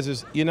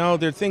realizes, you know,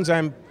 there are things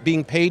I'm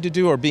being paid to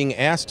do or being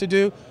asked to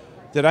do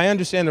that I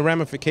understand the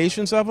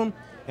ramifications of them,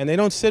 and they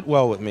don't sit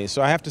well with me.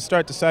 So I have to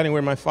start deciding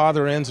where my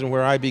father ends and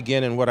where I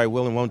begin and what I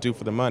will and won't do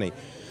for the money.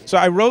 So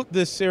I wrote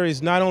this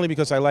series not only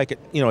because I like it,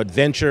 you know,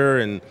 adventure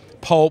and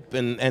pulp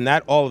and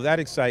that all of that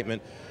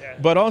excitement,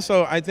 but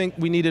also I think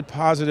we needed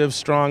positive,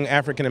 strong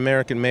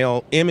African-American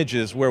male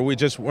images where we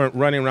just weren't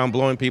running around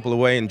blowing people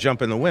away and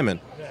jumping the women.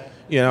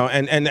 You know,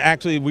 and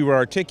actually we were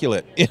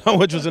articulate, you know,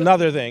 which was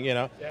another thing, you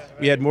know.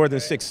 We had more than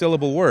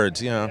 6-syllable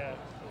words, you know.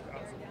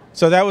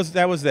 So that was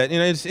that. You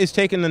know, it's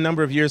taken a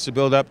number of years to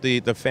build up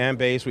the fan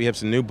base. We have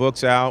some new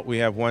books out. We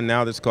have one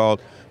now that's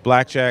called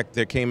Blackjack,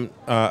 There Came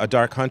a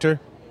Dark Hunter.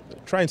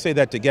 Try and say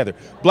that together.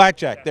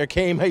 Blackjack, There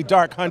Came a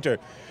Dark Hunter.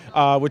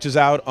 which is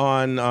out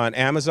on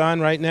Amazon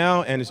right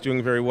now, and it's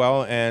doing very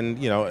well.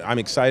 And I'm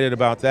excited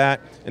about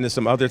that. And there's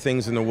some other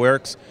things in the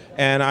works.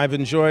 And I've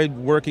enjoyed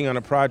working on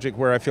a project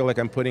where I feel like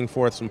I'm putting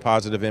forth some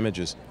positive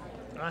images.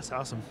 That's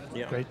awesome.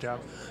 Yeah. Great job.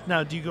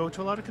 Now, do you go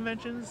to a lot of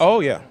conventions? Oh,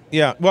 yeah.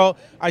 Yeah. Well,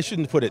 I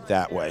shouldn't put it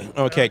that way,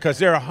 okay, because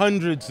there are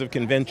hundreds of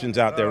conventions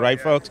out there, right,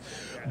 folks?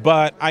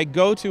 But I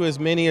go to as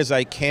many as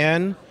I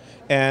can,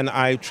 and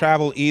I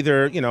travel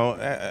either,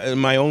 in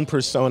my own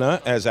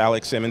persona as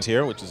Alex Simmons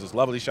here, which is this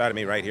lovely shot of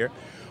me right here,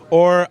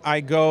 or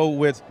I go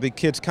with the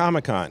Kids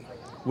Comic-Con,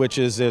 which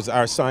is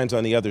our signs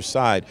on the other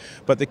side.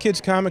 But the Kids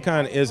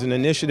Comic-Con is an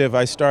initiative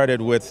I started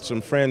with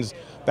some friends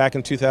back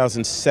in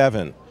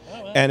 2007.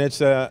 And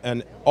it's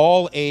an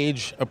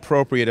all-age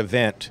appropriate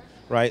event,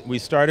 right? We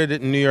started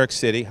it in New York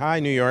City. Hi,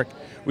 New York.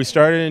 We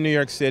started in New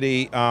York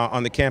City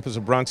on the campus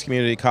of Bronx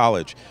Community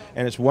College.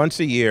 And it's once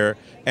a year,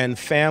 and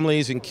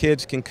families and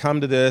kids can come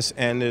to this,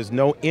 and there's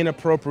no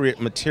inappropriate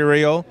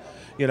material.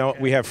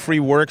 We have free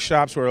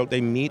workshops where they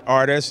meet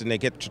artists and they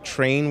get to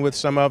train with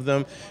some of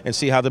them and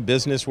see how the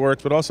business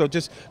works, but also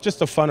just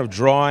the fun of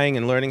drawing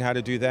and learning how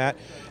to do that.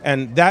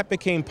 And that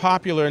became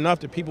popular enough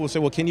that people would say,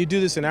 well, can you do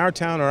this in our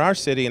town or our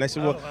city? And I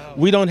said, well,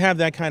 we don't have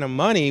that kind of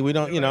money. We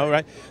don't,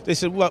 right? They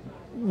said, well,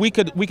 we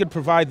could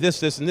provide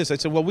this, this, and this. I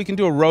said, well, we can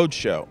do a road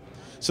show.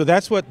 So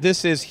that's what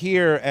this is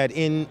here at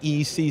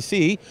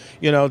NECC.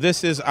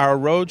 This is our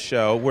road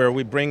show where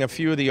we bring a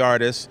few of the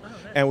artists,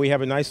 and we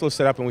have a nice little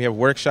setup, and we have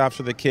workshops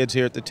for the kids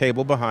here at the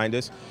table behind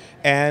us,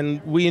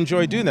 and we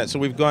enjoy doing that. So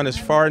we've gone as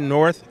far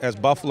north as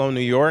Buffalo,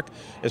 New York,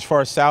 as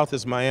far south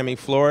as Miami,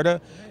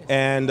 Florida,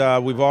 and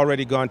we've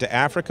already gone to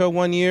Africa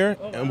one year,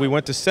 and we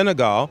went to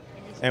Senegal,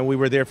 and we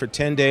were there for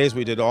 10 days.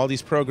 We did all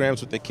these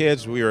programs with the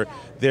kids. We were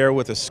there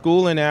with a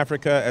school in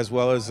Africa as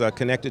well as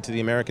connected to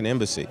the American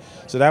Embassy.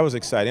 So that was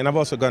exciting. And I've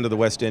also gone to the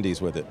West Indies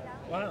with it.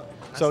 Wow.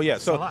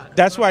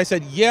 That's why I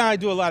said, yeah, I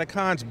do a lot of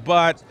cons,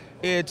 but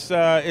it's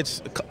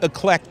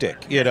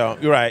eclectic,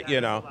 right,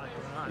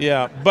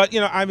 Yeah, but,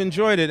 I've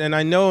enjoyed it, and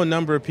I know a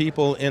number of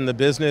people in the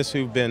business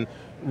who've been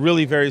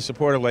really very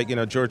supportive, like,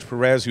 George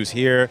Perez, who's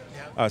here,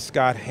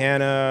 Scott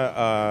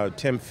Hanna,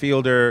 Tim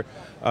Fielder,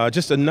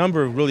 just a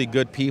number of really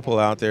good people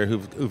out there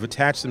who've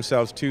attached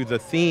themselves to the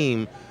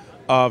theme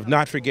of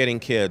not forgetting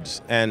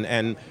kids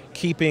and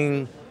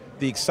keeping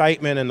the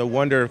excitement and the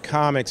wonder of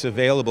comics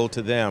available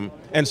to them.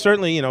 And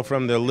certainly,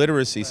 from the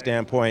literacy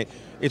standpoint,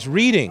 it's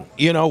reading.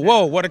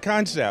 Whoa, what a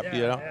concept,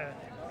 Yeah,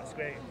 that's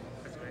great.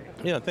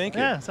 Yeah, thank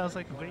you. Yeah, sounds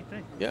like a great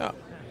thing. Yeah.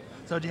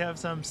 So do you have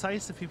some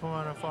sites if people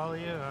want to follow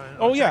you?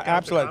 Oh, yeah,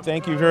 absolutely.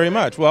 Thank you very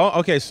much. Well,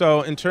 okay,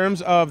 so in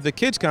terms of the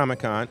Kids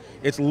Comic-Con,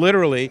 it's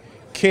literally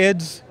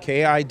Kids,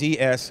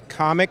 Kids,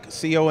 Comic,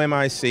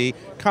 C-O-M-I-C,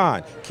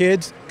 Con,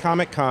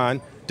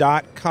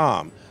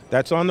 kidscomiccon.com.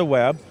 That's on the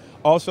web.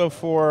 Also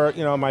for,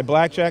 my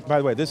Blackjack, by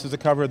the way, this is the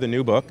cover of the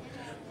new book.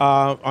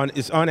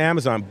 It's on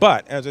Amazon.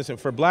 But, as I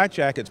said, for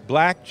Blackjack, it's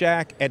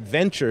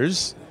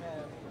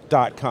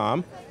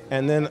blackjackadventures.com.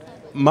 And then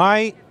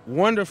my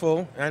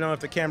wonderful, I don't know if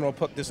the camera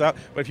will pick this up,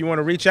 but if you want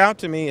to reach out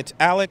to me, it's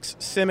Alex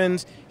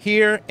Simmons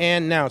here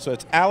and now. So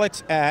it's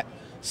Alex at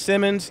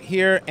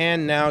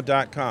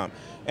simmonshereandnow.com.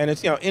 And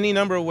it's, any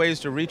number of ways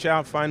to reach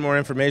out, find more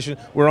information.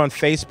 We're on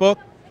Facebook.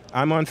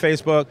 I'm on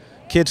Facebook.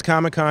 Kids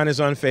Comic-Con is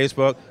on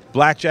Facebook.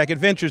 Blackjack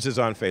Adventures is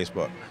on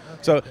Facebook.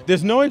 So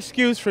there's no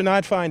excuse for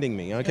not finding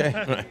me,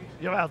 okay?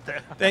 You're out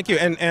there. Thank you.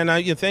 And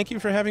thank you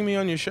for having me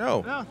on your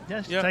show. No,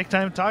 yes, take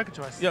time talking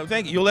to us. Yeah,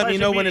 thank you. You'll let me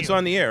know when it's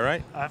on the air,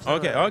 right?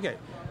 Absolutely. Okay.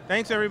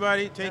 Thanks,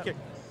 everybody. Take care.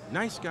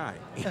 Nice guy.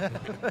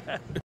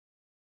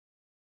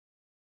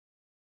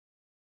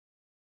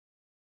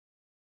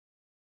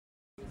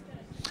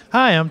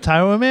 Hi, I'm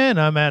Tyro Man.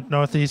 I'm at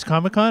Northeast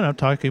Comic Con. I'm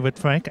talking with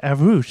Frank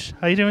Avruch.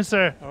 How you doing,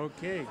 sir?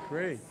 Okay,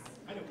 great.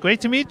 Great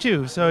to meet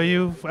you. So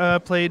you've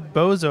played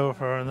Bozo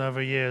for a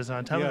number of years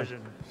on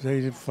television. Yeah,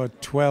 played it for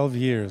 12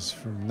 years,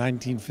 from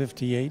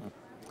 1958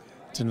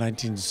 to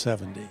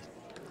 1970.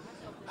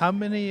 How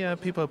many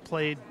people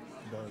played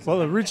Bozo?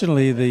 Well,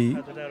 originally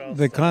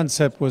the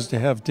concept was to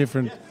have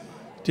different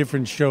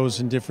shows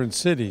in different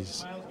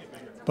cities.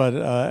 But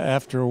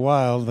after a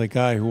while, the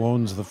guy who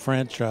owns the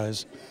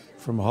franchise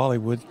from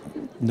Hollywood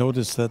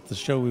noticed that the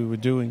show we were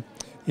doing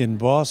in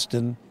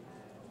Boston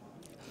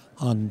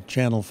on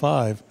Channel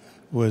 5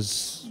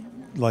 was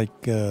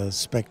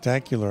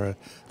spectacular.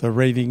 The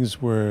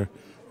ratings were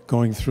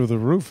going through the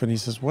roof, and he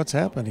says, "What's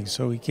happening?"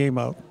 So he came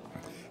out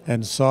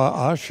and saw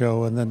our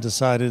show and then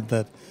decided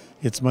that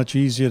it's much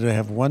easier to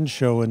have one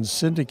show and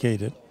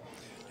syndicate it.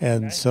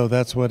 And so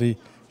that's what he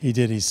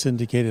did. He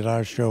syndicated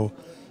our show,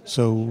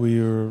 so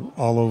we were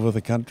all over the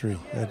country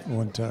at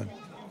one time.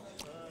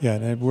 Yeah,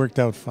 and it worked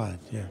out fine,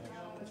 yeah.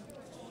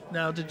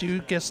 Now, did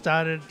you get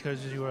started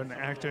because you were an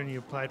actor and you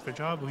applied for a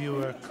job, or you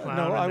were a clown?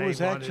 No, I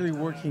was actually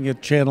working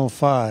at Channel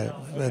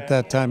 5 at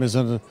that time as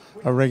a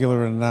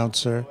regular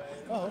announcer.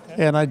 Oh, okay.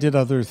 And I did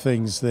other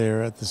things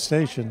there at the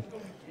station.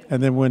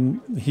 And then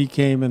when he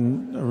came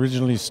and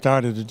originally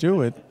started to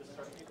do it,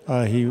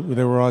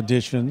 there were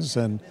auditions,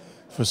 and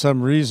for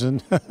some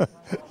reason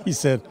he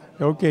said,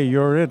 "Okay,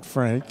 you're it,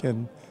 Frank,"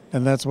 and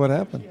And that's what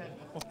happened.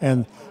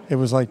 And it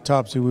was like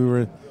Topsy. We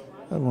were,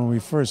 when we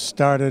first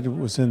started, it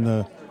was in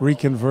the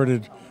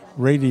reconverted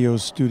radio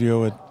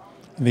studio in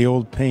the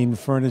old Payne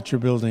Furniture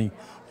Building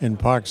in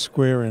Park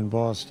Square in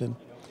Boston.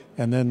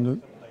 And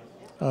then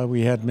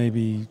we had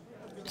maybe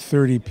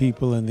 30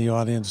 people in the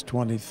audience,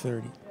 20,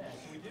 30.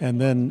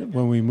 And then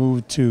when we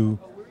moved to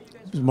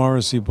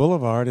Morrissey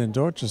Boulevard in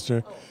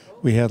Dorchester,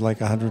 we had like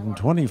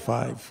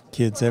 125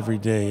 kids every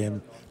day,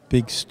 and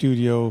big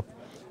studio,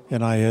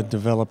 and I had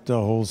developed a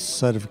whole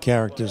set of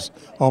characters,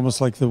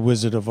 almost like the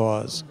Wizard of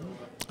Oz.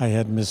 I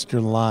had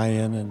Mr.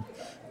 Lion and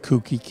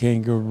Kooky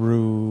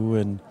Kangaroo,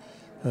 and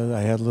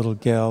I had little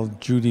gal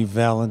Judy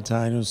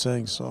Valentine who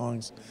sang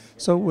songs.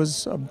 So it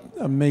was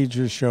a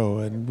major show,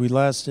 and we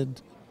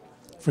lasted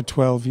for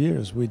 12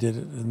 years. We did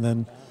it,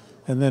 and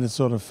then it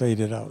sort of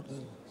faded out.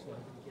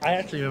 I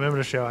actually remember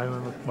the show. I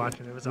remember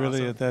watching it. It was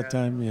really awesome. At that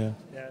time, yeah.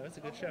 Yeah, it was a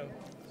good show.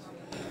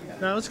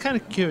 Now, I was kind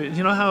of curious.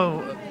 You know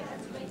how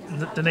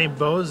the name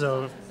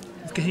Bozo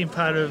became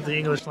part of the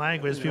English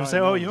language? People say,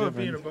 oh, you're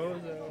being a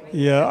bozo.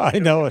 Yeah, I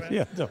know it.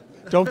 Yeah,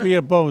 don't be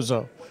a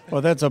bozo.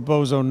 Well, that's a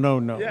bozo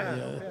no-no.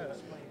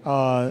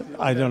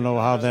 I don't know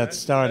how that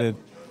started.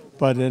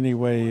 But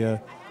anyway,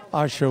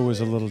 our show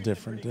was a little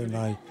different.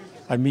 And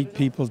I meet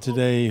people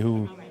today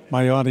who,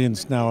 my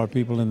audience now are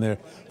people in their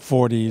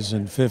 40s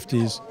and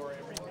 50s.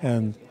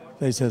 And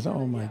they says,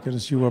 oh my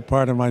goodness, you were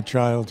part of my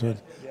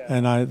childhood.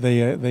 And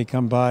they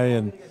come by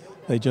and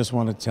they just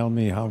want to tell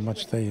me how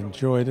much they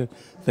enjoyed it.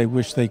 They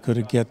wish they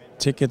could get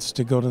tickets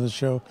to go to the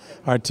show.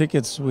 Our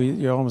tickets,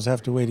 you almost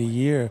have to wait a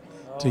year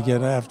to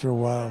get after a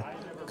while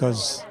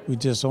because we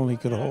just only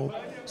could hold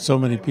so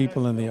many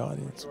people in the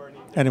audience.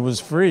 And it was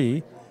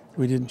free.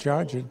 We didn't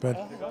charge it,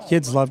 but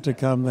kids loved to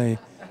come. They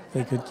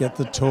could get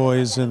the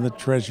toys and the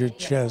treasure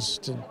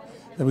chest. And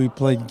then we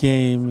played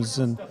games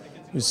and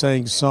we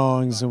sang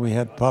songs and we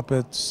had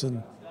puppets.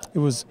 And it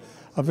was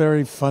a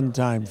very fun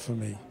time for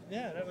me.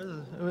 Yeah, it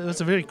was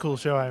a really cool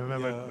show. I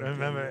remember.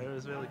 It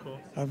was really cool.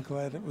 I'm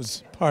glad it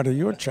was part of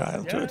your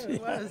childhood. Yeah,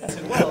 it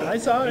was. Well, I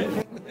saw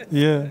it.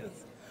 Yeah.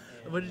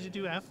 What did you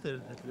do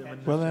after?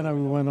 Well, then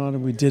we went on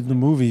and we did the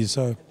movies.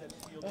 The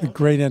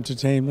great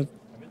entertainment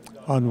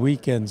on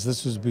weekends.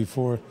 This was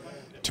before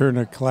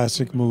Turner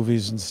Classic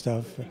Movies and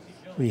stuff.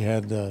 We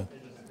had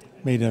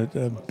made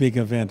a big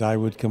event. I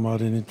would come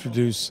out and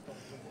introduce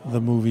the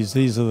movies.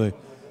 These are the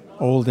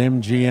old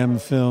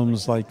MGM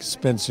films like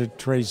Spencer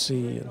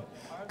Tracy and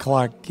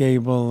Clark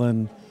Gable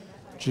and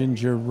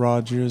Ginger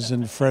Rogers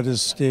and Fred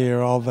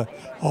Astaire,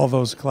 all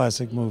those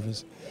classic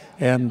movies.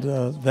 And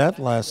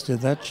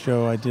that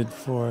show I did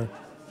for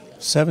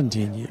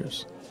 17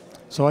 years.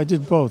 So I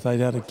did both. I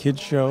had a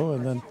kids show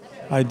and then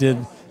I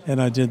did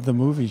the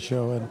movie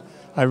show. And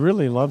I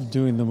really loved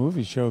doing the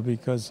movie show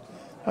because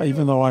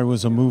even though I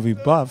was a movie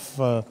buff,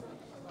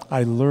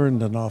 I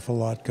learned an awful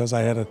lot because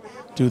I had to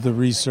do the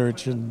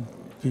research and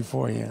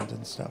beforehand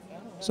and stuff.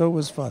 So it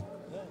was fun.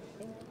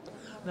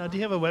 Now, do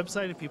you have a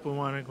website if people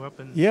want to go up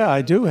and... Yeah,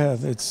 I do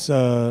have. It's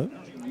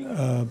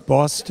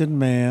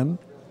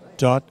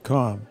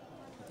bostonman.com.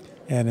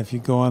 And if you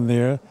go on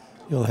there,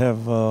 you'll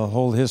have a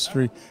whole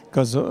history.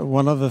 Because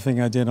one other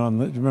thing I did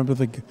remember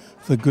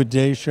the Good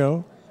Day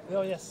show?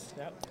 Oh, yes.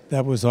 Yep.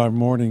 That was our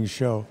morning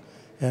show.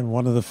 And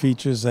one of the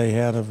features they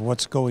had of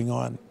what's going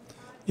on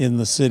in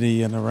the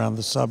city and around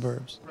the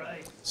suburbs.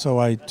 Right. So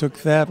I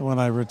took that when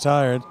I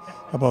retired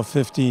about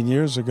 15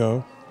 years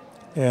ago,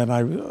 and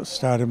I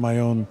started my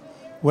own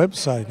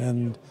website,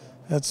 and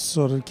that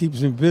sort of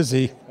keeps me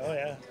busy. Oh,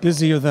 yeah.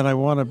 Busier than I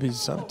want to be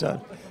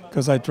sometimes,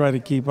 because I try to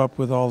keep up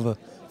with all the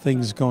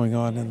things going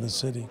on in the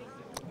city.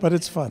 But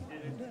it's fun.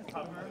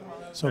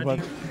 So, Do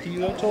you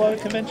go to a lot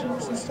of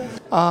conventions and stuff?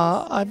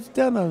 I've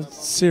done a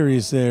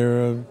series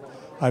there.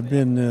 I've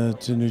been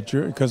to New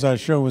Jersey, because our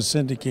show was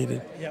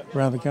syndicated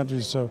around the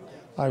country, so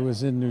I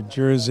was in New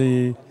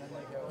Jersey,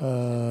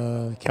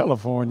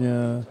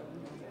 California.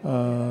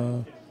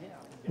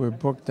 We're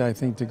booked, I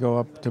think, to go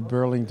up to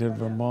Burlington,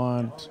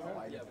 Vermont.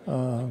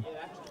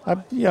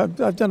 I've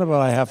done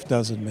about a half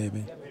dozen,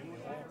 maybe.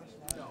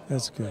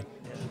 That's good.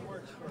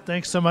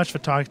 Thanks so much for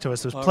talking to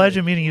us. It was a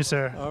pleasure meeting you,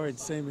 sir. All right,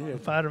 same here.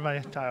 Part of my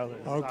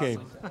childhood. Okay.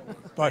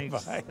 Awesome.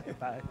 Bye-bye.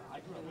 Bye.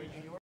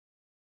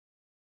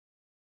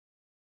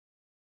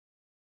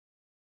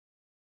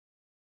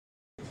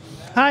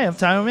 Hi, I'm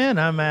Tyro Man.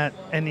 I'm at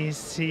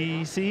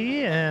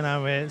NECC, and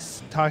I'm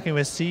talking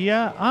with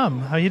Sia.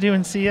 How you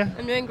doing, Sia?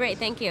 I'm doing great,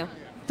 thank you.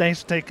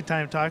 Thanks for taking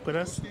time to talk with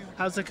us.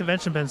 How's the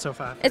convention been so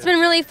far? It's been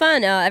really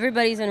fun.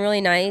 Everybody's been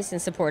really nice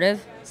and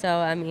supportive. So,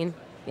 I mean,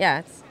 yeah,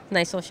 it's a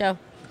nice little show.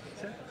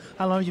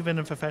 How long have you been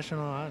a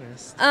professional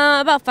artist?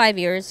 About 5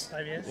 years.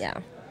 5 years? Yeah.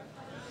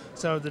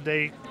 So did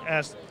they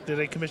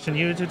commission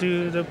you to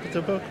do the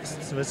book?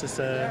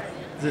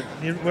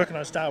 You're working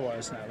on Star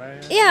Wars now,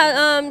 right?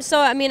 Yeah, so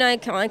I mean, I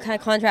kind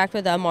of contract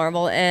with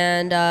Marvel,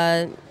 and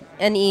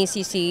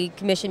NECC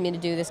commissioned me to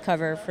do this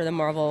cover for the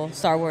Marvel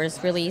Star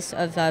Wars release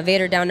of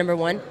Vader Down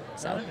 #1.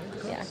 So,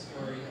 yeah.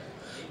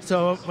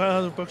 So what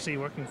other books are you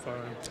working for?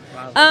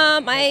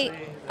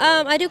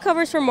 I do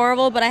covers for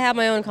Marvel, but I have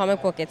my own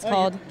comic book. It's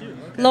called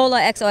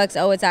Lola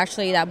XOXO. It's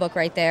actually that book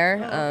right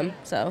there.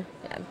 So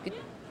yeah, good.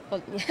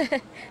 Well,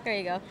 there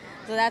you go.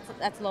 So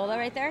that's Lola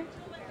right there.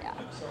 Yeah.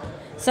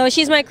 So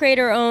she's my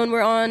creator-owned.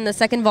 We're on the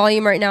 2nd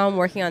volume right now. I'm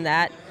working on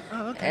that.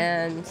 Oh, okay.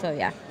 And so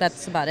yeah,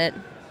 that's about it.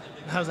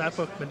 How's that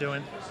book been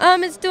doing?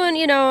 It's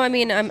doing. I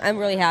mean, I'm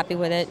really happy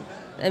with it.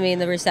 I mean,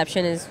 the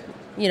reception is,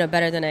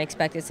 better than I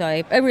expected. So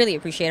I really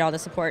appreciate all the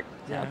support.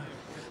 Yeah.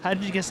 How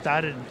did you get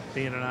started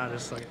being an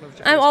artist? Like,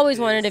 I've always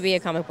wanted to be a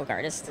comic book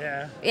artist.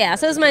 Yeah. Yeah,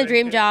 so it was my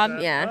dream job.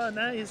 Yeah. Oh,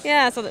 nice.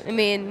 Yeah, so I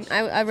mean,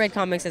 I read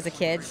comics as a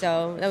kid,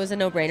 so that was a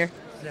no-brainer.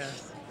 Yeah.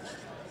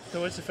 So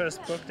what's the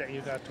first book that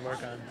you got to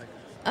work on? Like,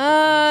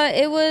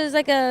 it was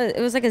like a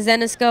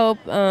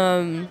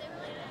Zenescope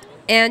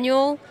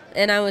annual,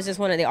 and I was just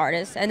one of the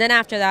artists. And then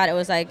after that, it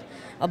was like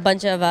a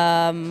bunch of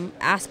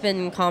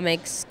Aspen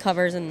Comics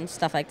covers and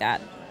stuff like that.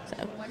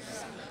 So.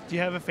 Do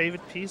you have a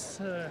favorite piece?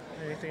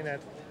 Anything that?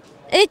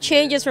 It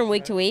changes from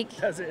week to week.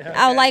 Does it? Okay.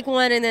 I'll like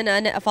one, and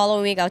then a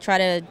following week I'll try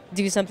to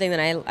do something that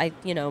I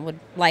would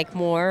like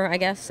more, I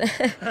guess.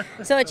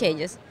 So it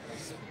changes.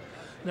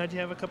 Now, do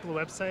you have a couple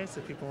of websites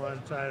if people want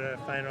to try to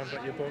find out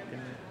about your book?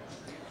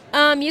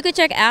 You could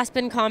check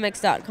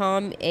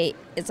aspencomics.com.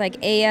 It's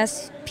like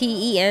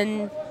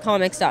ASPEN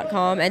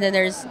comics.com, and then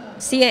there's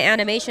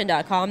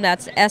siaanimation.com.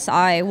 That's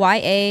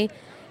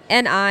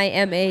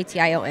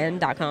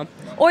SIYANIMATION.com.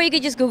 Or you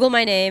could just Google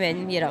my name,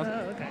 and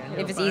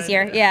if it's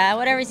easier,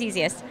 whatever's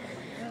easiest.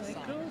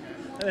 Cool.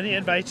 Any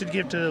advice you'd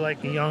give to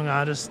like a young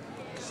artist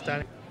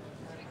starting?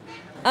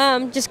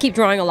 Just keep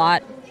drawing a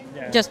lot.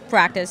 Yeah. Just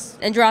practice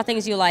and draw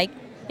things you like.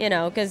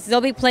 Because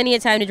there'll be plenty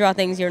of time to draw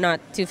things you're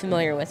not too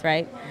familiar with,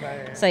 right?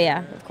 Right. So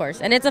yeah, of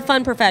course, and it's a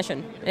fun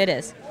profession. It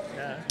is.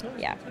 Yeah. Cool.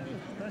 Yeah.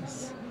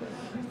 Nice.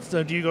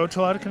 So, do you go to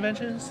a lot of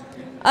conventions?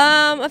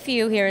 A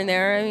few here and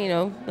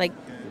there. Like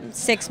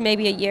 6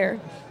 maybe a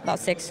year. About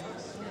 6.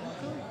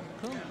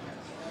 Cool.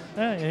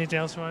 Anything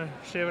else you want to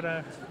share with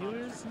our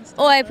viewers?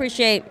 Oh, I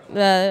appreciate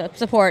the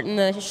support, and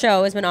the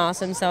show has been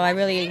awesome. So I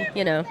really,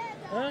 I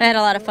had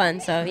a lot of fun.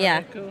 So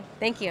yeah. Cool.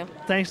 Thank you.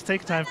 Thanks for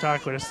taking time to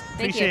talk with us.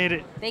 Appreciate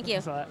it. Thank you.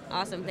 Thanks a lot.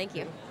 Awesome. Thank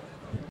you.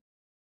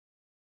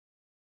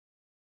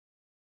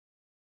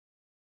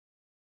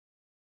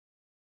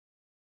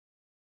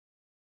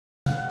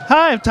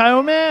 Hi, I'm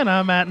Tyro Man.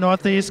 I'm at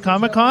Northeast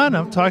Comic Con.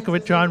 I'm talking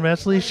with John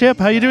Wesley Shipp.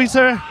 How you doing,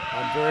 sir?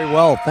 I'm very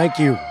well. Thank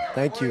you.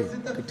 Thank you.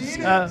 Good to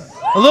see you. A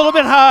little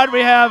bit hard.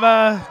 We have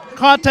a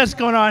contest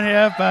going on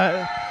here,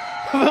 but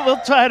we'll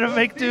try to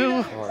make do.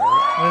 All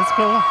right. That's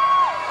cool.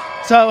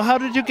 So, how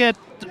did you get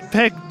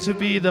picked to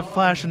be the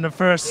Flash in the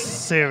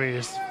first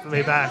series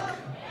way back?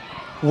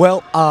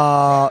 Well,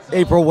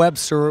 April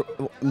Webster,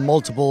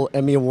 multiple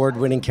Emmy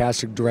Award-winning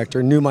casting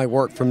director, knew my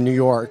work from New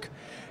York.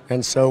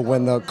 And so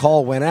when the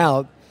call went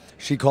out,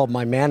 she called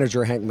my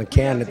manager, Hank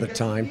McCann, at the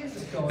time,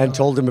 and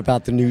told him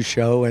about the new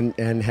show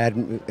and had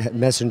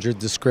messengered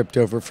the script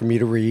over for me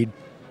to read.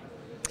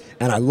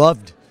 And I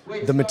loved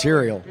the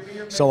material.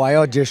 So I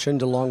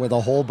auditioned along with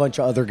a whole bunch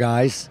of other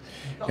guys,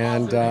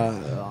 and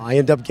I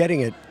ended up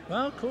getting it.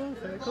 Well, cool.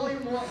 Very cool.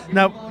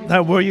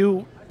 Now, were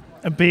you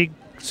a big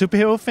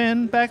superhero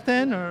fan back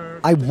then?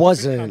 Or I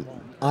wasn't.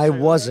 I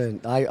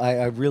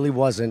really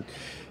wasn't.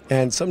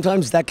 And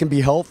sometimes that can be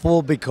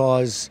helpful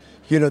because,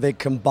 they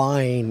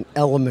combine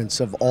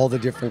elements of all the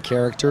different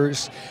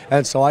characters.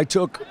 And so I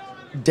took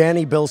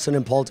Danny Bilson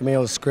and Paul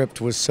DeMeo's script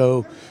was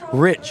so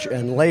rich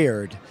and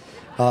layered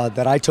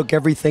that I took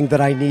everything that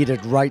I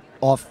needed right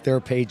off their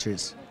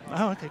pages.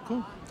 Oh, okay,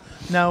 cool.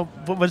 Now,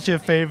 what was your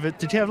favorite?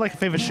 Did you have like a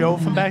favorite show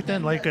from back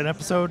then, like an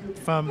episode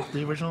from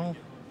the original?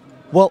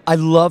 Well, I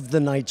love the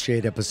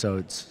Nightshade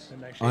episodes.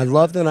 I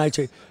love the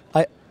Nightshade.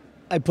 I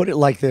put it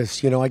like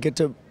this, I get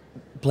to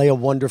play a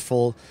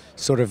wonderful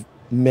sort of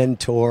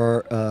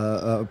mentor,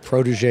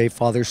 protege,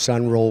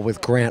 father-son role with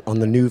Grant on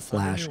the new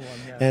Flash.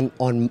 And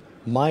on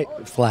my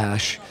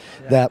Flash,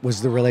 that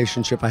was the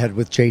relationship I had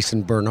with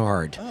Jason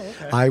Bernard. Oh,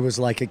 okay. I was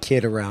like a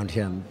kid around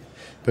him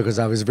because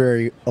I was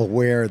very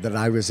aware that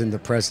I was in the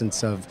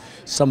presence of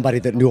somebody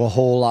that knew a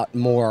whole lot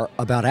more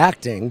about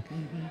acting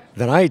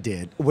than I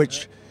did,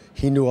 which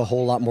he knew a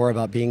whole lot more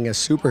about being a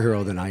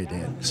superhero than I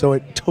did. So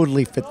it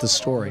totally fit the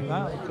story.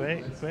 Wow,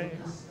 great.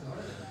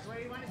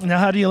 Now,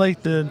 how do you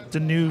like the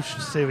new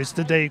series?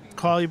 Did they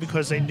call you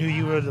because they knew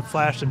you were the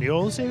Flash in the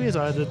old series,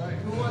 or how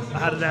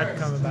did that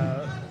come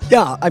about?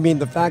 Yeah, I mean,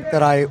 the fact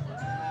that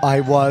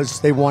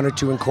they wanted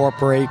to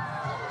incorporate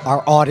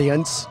our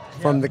audience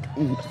from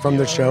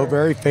the show,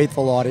 very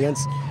faithful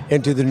audience,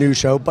 into the new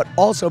show. But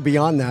also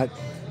beyond that,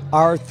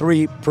 our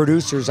 3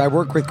 producers, I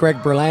work with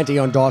Greg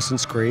Berlanti on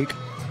Dawson's Creek,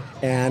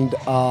 and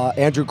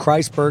Andrew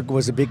Kreisberg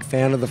was a big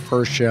fan of the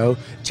first show.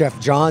 Jeff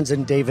Johns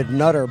and David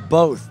Nutter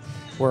both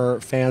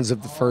were fans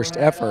of the first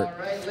effort.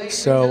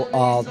 So,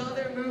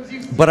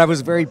 but I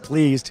was very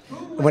pleased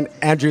when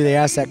they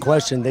asked that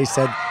question. They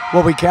said,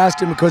 well, we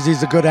cast him because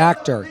he's a good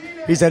actor.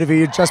 He said if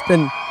he had just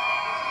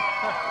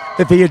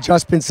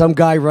been some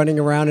guy running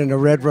around in a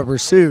red rubber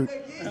suit,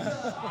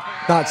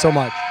 not so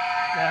much.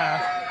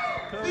 Yeah.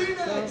 Cool.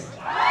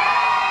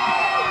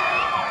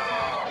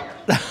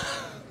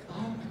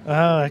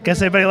 Oh, I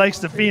guess everybody likes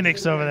the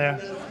Phoenix over there.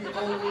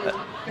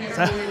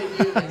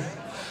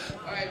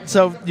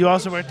 So you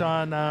also worked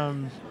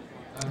on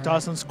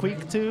Dawson's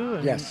Creek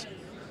too? Yes.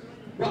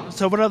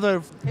 So what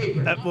other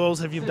roles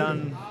have you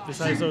done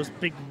besides those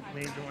big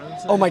major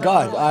ones? Oh my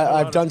God,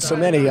 I've done so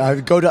many.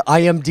 I go to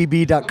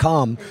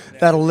imdb.com.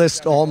 That'll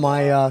list all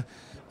my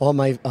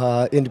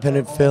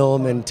independent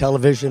film and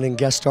television and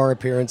guest star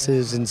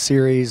appearances and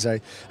series.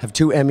 I have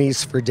 2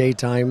 Emmys for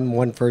daytime,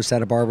 one for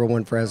Santa Barbara,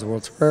 one for As the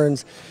World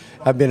Turns.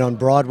 I've been on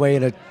Broadway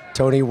in a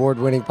Tony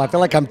Award-winning. I feel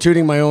like I'm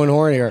tooting my own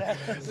horn here,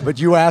 but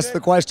you asked the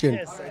question.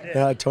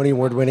 Tony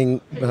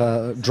Award-winning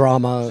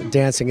drama,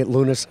 Dancing at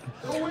Lunacy.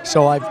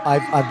 So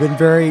I've been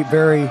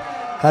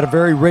had a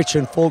very rich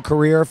and full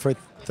career for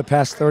the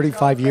past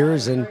 35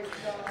 years, and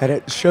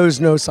it shows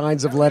no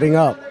signs of letting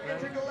up.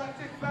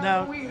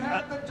 Now,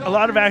 a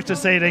lot of actors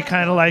say they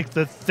kind of like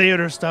the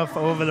theater stuff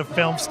over the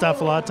film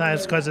stuff a lot of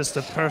times because it's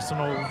the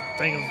personal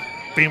thing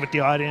of being with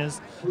the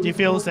audience. Do you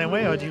feel the same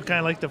way, or do you kind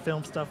of like the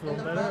film stuff a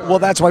little better? Well,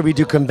 that's why we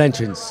do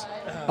conventions.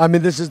 I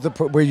mean, this is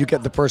where you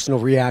get the personal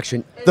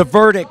reaction. The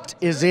verdict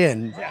is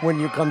in when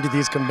you come to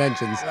these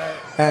conventions.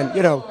 And,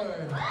 you know,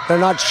 they're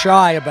not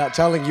shy about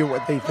telling you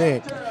what they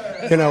think,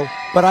 you know.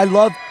 But I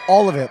love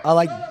all of it. I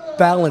like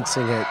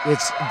balancing it.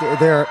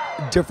 There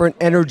are different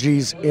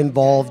energies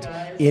involved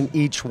in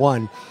each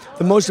one.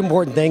 The most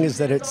important thing is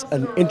that it's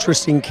an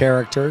interesting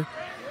character.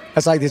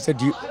 That's like they said,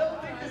 do you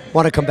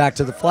want to come back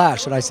to The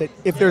Flash? And I said,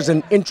 if there's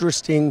an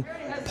interesting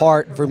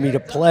part for me to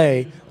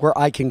play where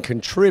I can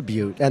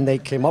contribute, and they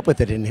came up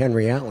with it in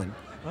Henry Allen.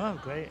 Oh,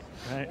 great!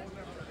 Right.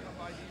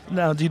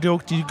 Now, do you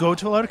go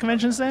to a lot of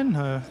conventions then?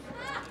 A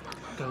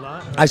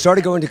lot? I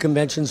started going to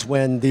conventions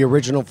when the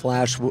original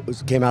Flash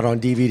came out on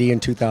DVD in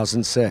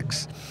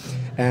 2006,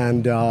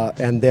 and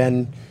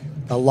then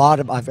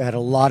I've had a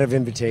lot of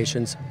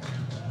invitations.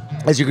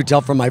 As you could tell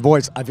from my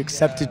voice, I've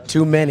accepted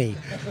too many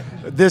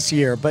this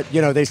year. But,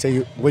 you know, they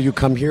say, will you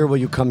come here? Will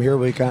you come here?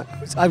 Will you come?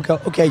 I go,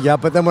 okay, yeah.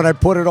 But then when I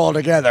put it all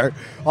together,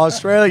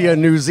 Australia,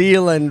 New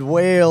Zealand,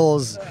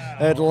 Wales,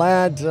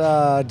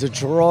 Atlanta,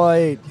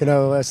 Detroit, you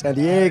know, San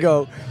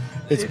Diego,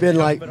 it's been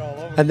like,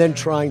 and then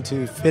trying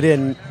to fit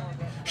in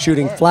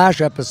shooting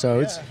Flash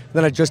episodes.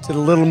 Then I just did a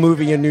little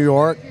movie in New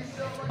York,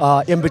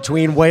 in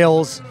between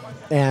Wales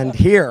and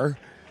here.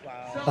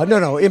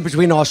 In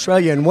between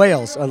Australia and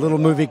Wales, a little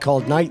movie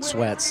called Night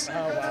Sweats,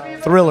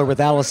 thriller with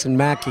Alison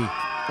Mackey.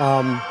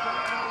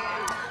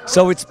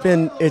 So it's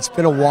been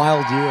a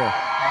wild year.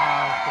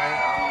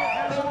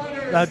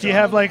 Now, do you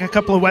have like a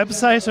couple of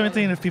websites or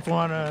anything if people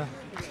want to?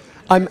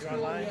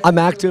 I'm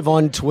active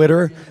on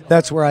Twitter.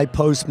 That's where I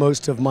post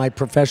most of my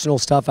professional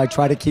stuff. I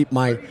try to keep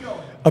my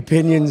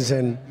opinions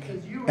and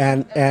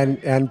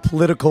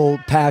political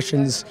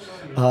passions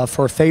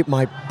for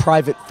my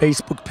private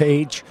Facebook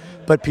page.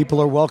 But people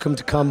are welcome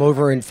to come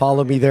over and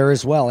follow me there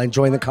as well and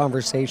join the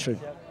conversation.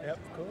 Yep,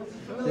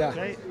 cool. Yeah.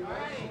 Great.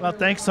 Well,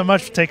 thanks so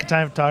much for taking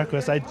time to talk to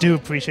us. I do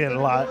appreciate it a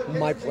lot.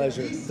 My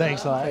pleasure.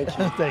 Thanks a lot. Thank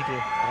you. Thank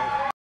you.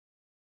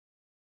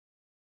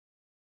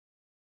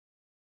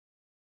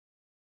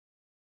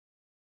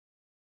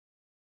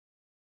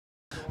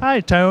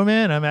 Hi, Tyro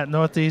Man. I'm at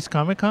Northeast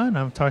Comic Con.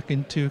 I'm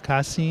talking to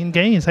Caseen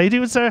Gaines. How you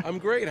doing, sir? I'm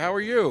great. How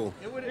are you?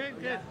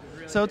 Good.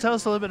 So tell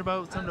us a little bit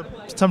about some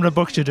of the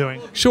books you're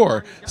doing.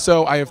 Sure.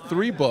 So I have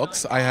 3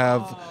 books. I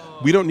have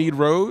We Don't Need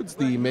Roads,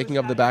 the Making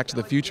of the Back to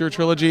the Future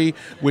trilogy,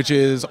 which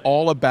is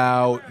all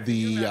about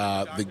the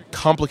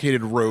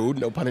complicated road,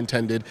 no pun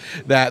intended,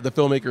 that the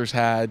filmmakers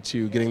had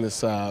to getting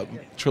this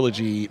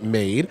trilogy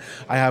made.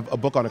 I have a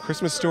book on A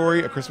Christmas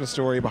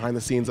Story behind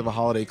the scenes of a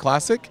holiday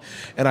classic,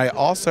 and I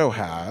also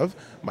have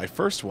my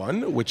first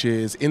one, which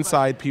is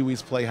Inside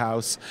Pee-wee's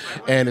Playhouse,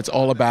 and it's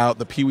all about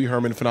the Pee Wee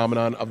Herman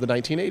phenomenon of the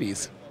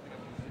 1980s.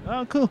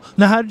 Oh, cool.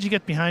 Now, how did you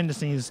get behind the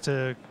scenes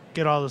to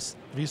get all this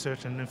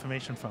research and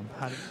information from?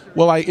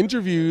 Well, I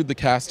interviewed the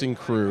casting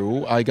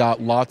crew. I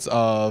got lots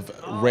of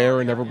rare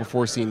and never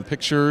before seen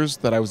pictures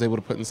that I was able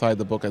to put inside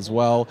the book as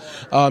well.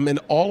 And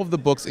all of the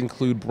books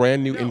include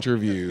brand new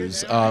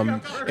interviews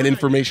and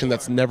information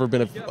that's never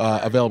been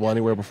available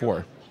anywhere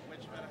before.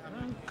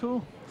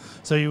 Cool.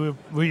 So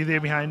were you there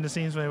behind the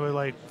scenes when they were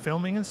like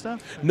filming and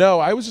stuff?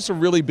 No, I was just a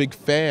really big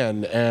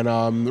fan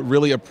and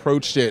really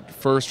approached it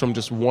first from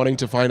just wanting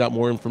to find out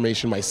more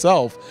information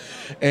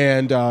myself.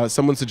 And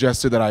someone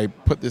suggested that I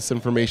put this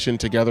information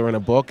together in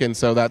a book, and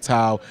so that's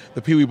how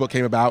the Pee Wee book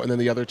came about, and then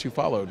the other 2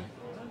 followed.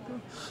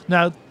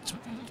 Now,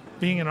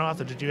 being an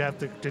author, did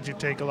you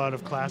take a lot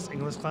of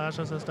English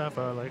classes and stuff,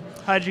 or like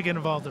how did you get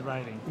involved in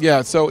writing?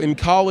 Yeah, so in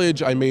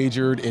college I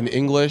majored in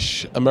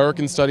English,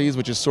 American Studies,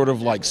 which is sort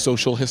of like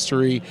social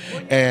history,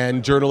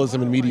 and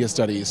journalism and media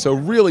studies. So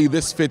really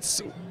this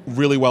fits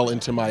really well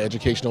into my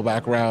educational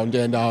background,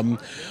 and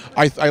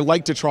I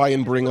like to try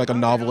and bring like a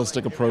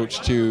novelistic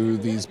approach to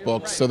these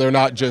books, so they're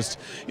not just,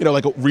 you know,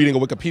 like reading a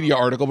Wikipedia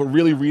article, but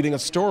really reading a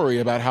story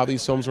about how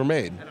these films were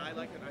made.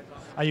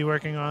 Are you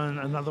working on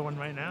another one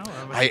right now?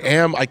 I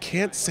am. I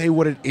can't say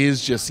what it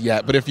is just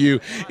yet, but if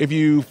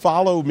you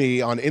follow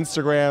me on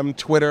Instagram,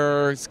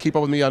 Twitter, keep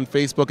up with me on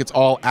Facebook, it's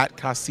all at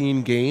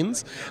Caseen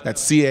Gaines.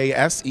 That's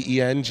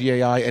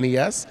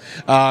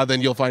CASEENGAINES.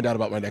 Then you'll find out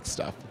about my next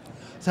stuff.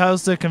 So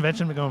how's the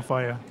convention been going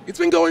for you? It's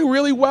been going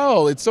really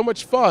well. It's so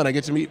much fun. I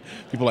get to meet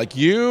people like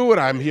you, and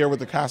I'm here with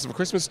the cast of A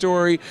Christmas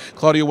Story.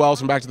 Claudia Wells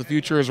from Back to the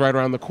Future is right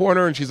around the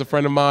corner, and she's a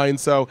friend of mine,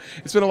 so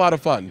it's been a lot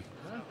of fun.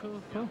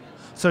 Cool.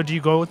 So do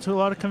you go to a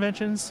lot of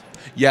conventions?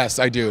 Yes,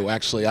 I do,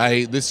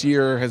 actually. This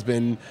year has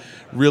been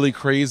really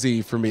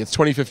crazy for me. It's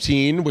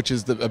 2015, which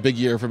is a big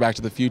year for Back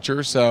to the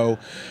Future, so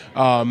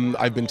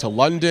I've been to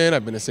London,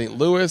 I've been to St.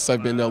 Louis,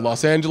 I've been to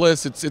Los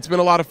Angeles. It's been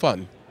a lot of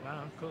fun.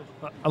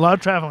 A lot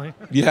of traveling.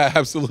 Yeah,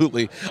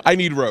 absolutely. I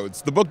need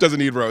roads. The book doesn't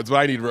need roads, but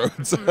I need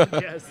roads.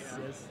 Yes.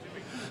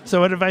 So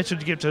what advice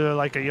would you give to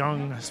like a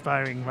young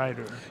aspiring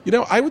writer?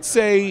 I would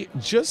say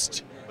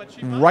just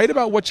write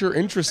about what you're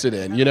interested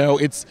in.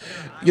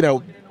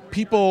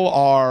 People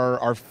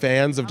are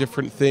fans of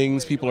different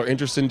things. People are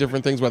interested in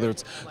different things, whether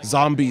it's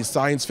zombies,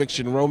 science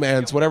fiction,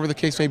 romance, whatever the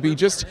case may be.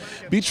 Just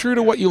be true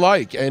to what you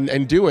like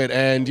and do it,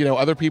 and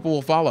other people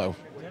will follow.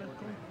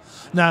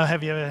 Now,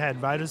 have you ever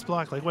had writer's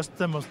block? Like, what's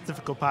the most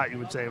difficult part you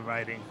would say of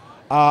writing?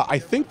 I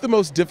think the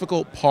most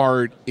difficult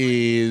part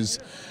is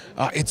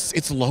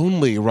it's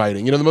lonely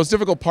writing. The most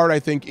difficult part,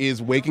 I think,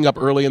 is waking up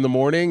early in the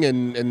morning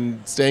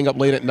and staying up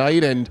late at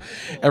night, and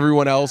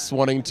everyone else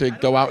wanting to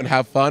go out and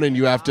have fun, and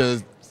you have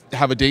to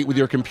have a date with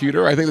your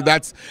computer. I think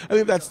that's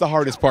the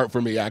hardest part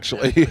for me,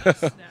 actually.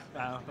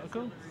 Wow,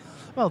 cool.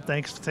 Well,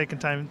 thanks for taking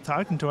time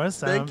talking to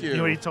us. Thank you. You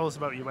already told us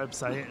about your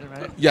website,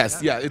 right?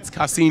 Yes, yeah, it's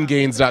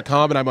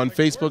CaseenGaines.com, and I'm on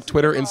Facebook,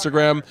 Twitter,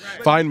 Instagram.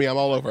 Find me, I'm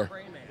all over.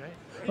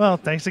 Well,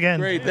 thanks again.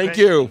 Great, thank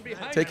you.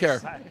 Take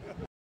care.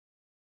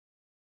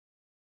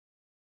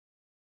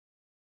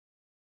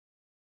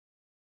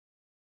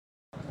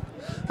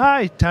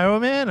 Hi, Tyro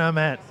Man. I'm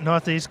at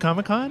Northeast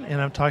Comic Con, and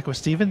I'm talking with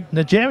Stephen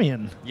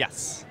Najariou.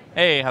 Yes.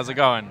 Hey, how's it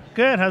going?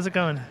 Good. How's it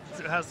going?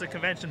 How's the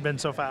convention been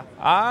so far?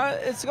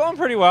 It's going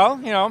pretty well.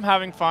 I'm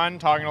having fun,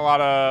 talking to a lot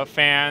of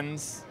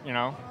fans,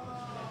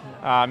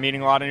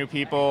 meeting a lot of new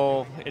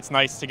people. It's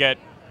nice to get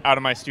out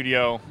of my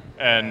studio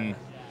and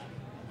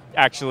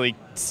actually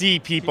see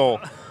people.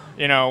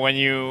 When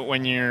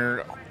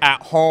you're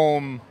at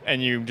home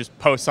and you just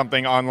post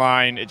something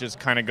online, it just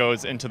kind of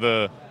goes into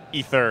the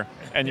ether,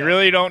 and you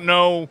really don't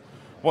know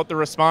what the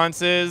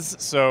response is.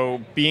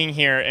 So being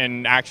here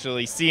and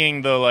actually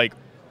seeing the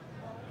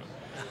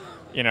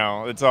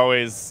it's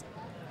always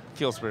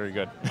feels very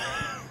good.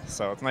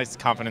 So it's a nice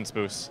confidence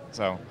boost.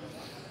 So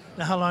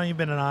Now, how long have you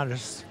been an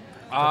artist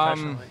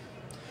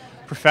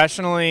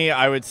professionally,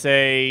 I would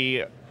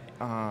say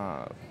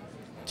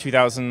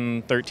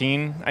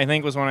 2013, I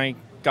think, was when I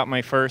got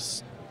my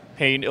first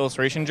paid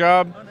illustration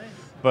job.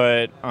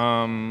 But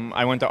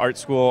I went to art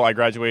school. I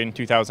graduated in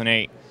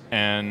 2008.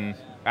 And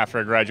after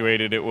I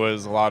graduated, it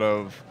was a lot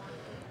of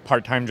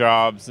part-time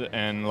jobs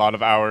and a lot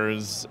of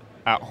hours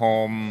at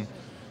home,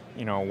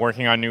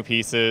 working on new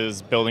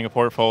pieces, building a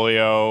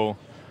portfolio,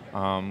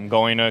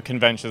 going to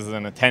conventions as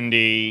an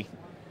attendee,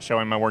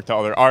 showing my work to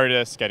other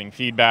artists, getting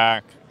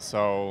feedback.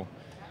 So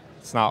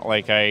it's not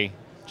like I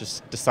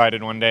just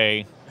decided one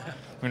day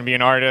I'm going to be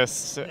an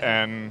artist,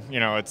 and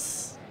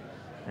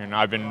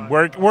I've been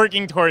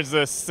working towards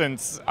this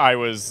since I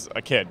was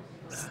a kid,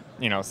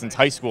 since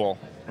high school,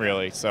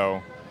 really.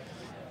 So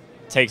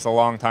it takes a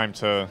long time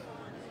to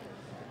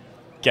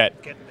get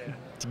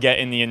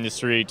in the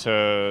industry,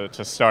 to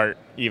start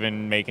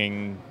even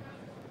making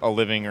a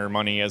living or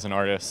money as an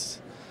artist.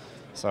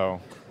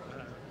 So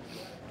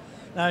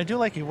now, I do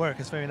like your work.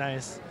 It's very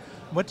nice.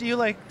 What do you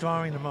like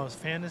drawing the most?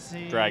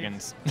 Fantasy?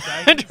 Dragons.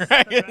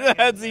 Dragons?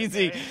 That's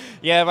easy. Okay.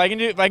 Yeah,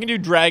 if I can do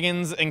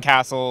dragons and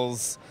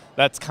castles,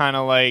 that's kind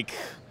of like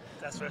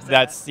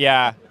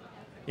yeah.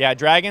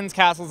 Dragons,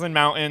 castles, and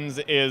mountains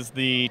is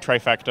the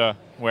trifecta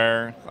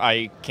where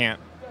I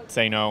can't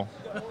say no.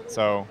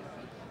 So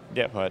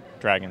yeah, but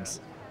dragons.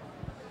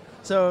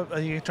 So are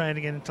you trying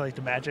to get into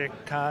the Magic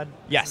card?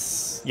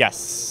 Yes.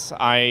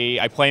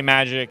 I play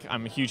Magic.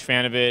 I'm a huge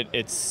fan of it.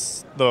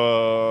 It's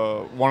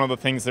one of the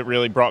things that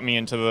really brought me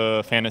into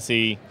the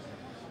fantasy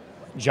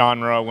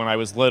genre when I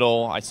was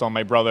little. I saw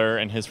my brother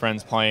and his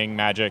friends playing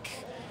Magic,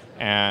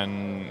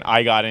 and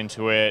I got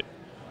into it.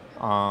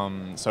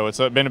 So it's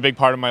been a big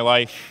part of my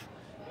life,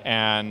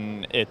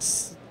 and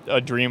it's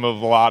a dream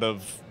of a lot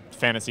of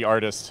fantasy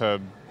artists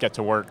to get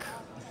to work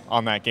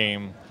on that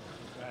game.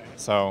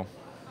 So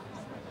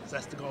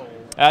that's the goal.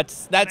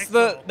 That's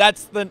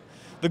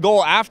the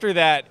goal. After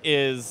that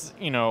is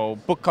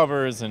book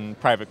covers and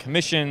private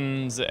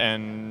commissions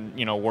and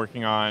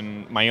working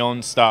on my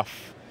own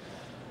stuff.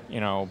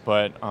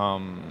 But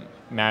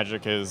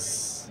Magic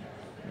is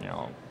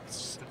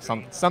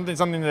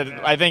something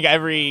that I think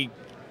every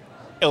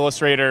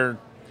illustrator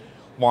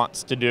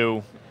wants to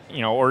do.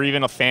 Or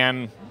even a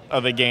fan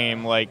of the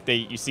game.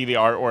 You see the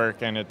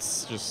artwork and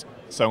it's just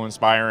so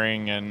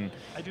inspiring and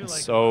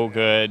so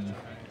good.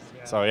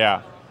 So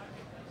yeah.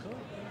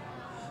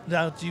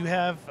 Now, do you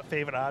have a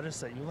favorite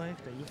artist that you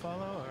like, that you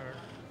follow? Or?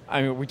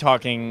 I mean, are we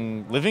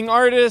talking living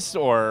artists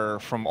or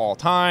from all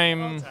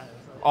time?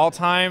 All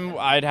time,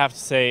 I'd have to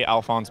say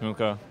Alphonse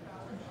Mucha.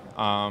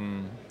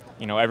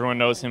 You know, everyone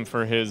knows him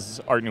for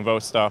his Art Nouveau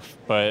stuff,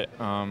 but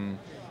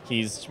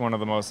he's one of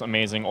the most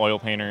amazing oil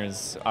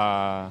painters.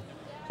 I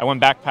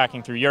went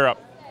backpacking through Europe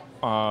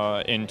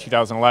in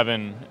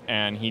 2011,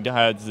 and he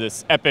has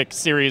this epic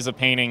series of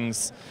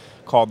paintings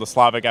called the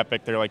Slavic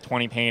Epic. They're like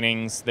 20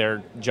 paintings.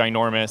 They're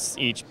ginormous.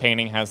 Each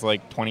painting has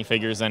like 20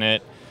 figures in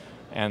it,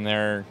 and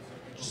they're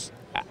just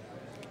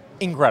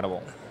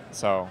incredible.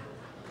 So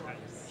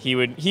he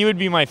would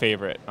be my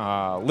favorite.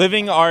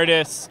 Living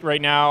artist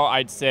right now,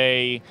 I'd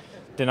say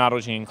Donato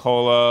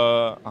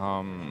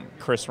Giancola,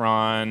 Chris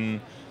Ron,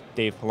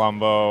 Dave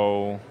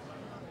Palumbo,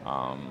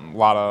 a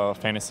lot of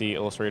fantasy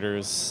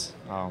illustrators.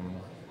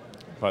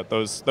 But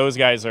those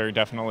guys are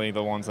definitely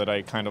the ones that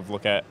I kind of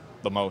look at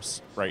the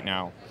most right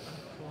now.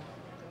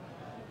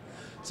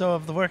 So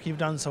of the work you've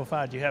done so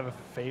far, do you have a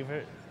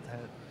favorite?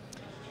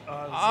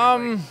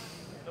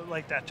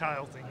 Like that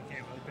child thing, you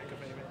can't really pick a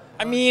favorite.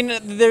 I mean,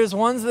 there's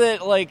ones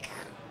that like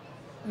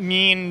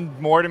mean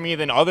more to me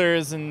than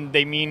others, and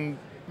they mean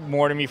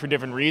more to me for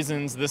different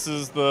reasons. This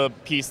is the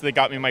piece that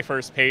got me my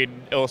first paid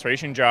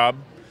illustration job,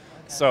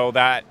 so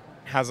that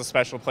has a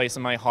special place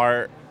in my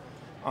heart.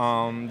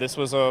 This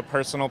was a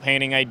personal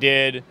painting I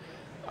did. It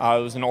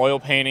was an oil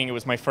painting. It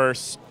was my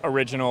first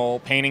original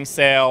painting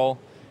sale.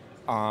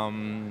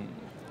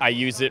 I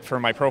use it for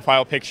my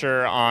profile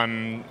picture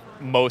on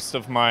most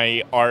of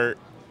my art,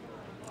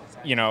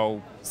 you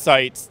know,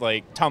 sites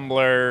like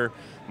Tumblr,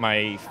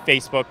 my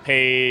Facebook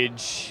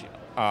page,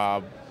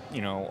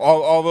 you know,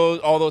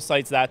 all those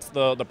sites. That's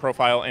the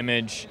profile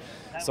image.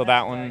 So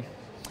that one,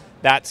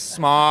 that's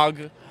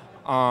Smog.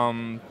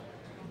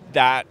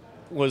 That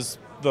was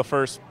the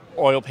first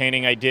oil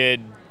painting I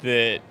did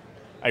that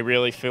I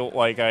really felt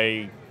like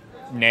I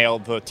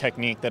nailed the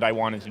technique that I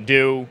wanted to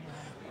do.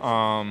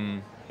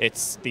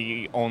 It's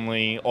the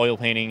only oil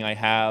painting I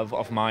have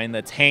of mine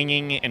that's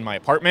hanging in my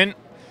apartment.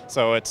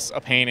 So it's a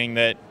painting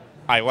that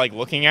I like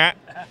looking at,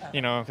 you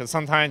know, because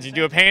sometimes you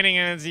do a painting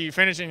and as you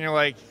finish it and you're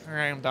like, all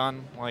right, I'm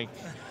done. Like,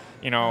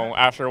 you know,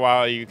 after a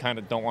while you kind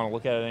of don't want to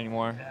look at it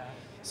anymore.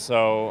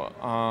 So,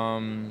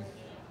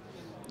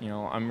 you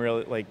know, I'm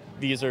really, like,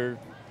 these are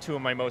two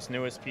of my most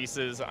newest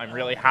pieces. I'm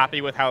really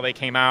happy with how they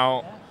came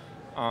out.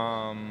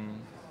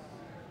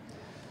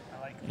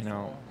 You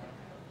know,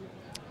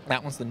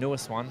 that one's the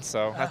newest one,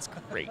 so that's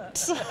great.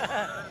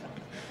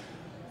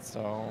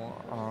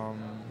 So,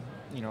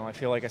 you know, I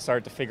feel like I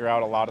started to figure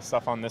out a lot of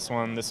stuff on this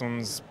one. This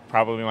one's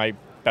probably my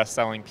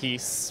best-selling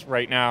piece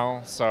right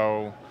now.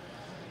 So,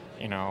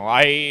 you know,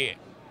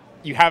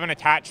 you have an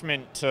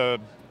attachment to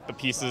the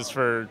pieces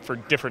for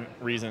different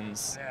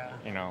reasons,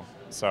 you know,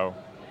 so,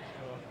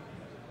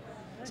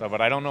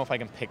 but I don't know if I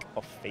can pick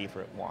a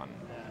favorite one.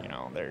 You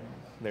know,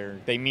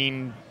 they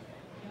mean,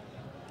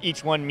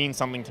 each one means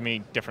something to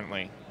me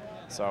differently.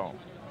 So,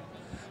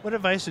 what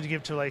advice would you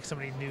give to like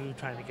somebody new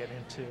trying to get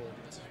into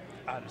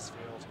artist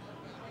field?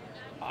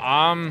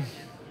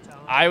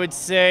 I would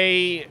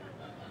say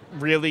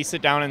really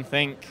sit down and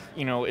think,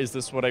 you know, is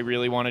this what I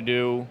really want to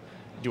do?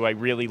 Do I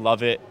really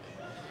love it?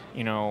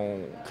 You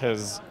know,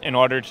 because in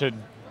order to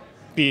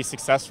be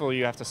successful,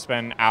 you have to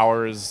spend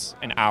hours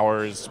and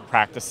hours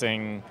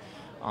practicing.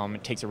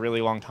 It takes a really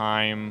long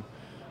time.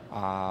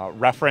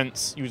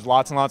 Reference, use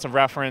lots and lots of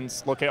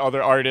reference, look at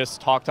other artists,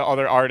 talk to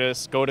other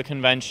artists, go to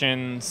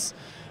conventions,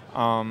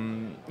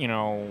 you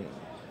know,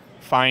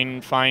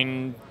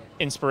 find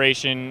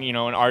inspiration, you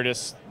know, an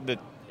artist that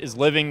is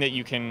living that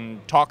you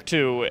can talk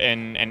to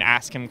and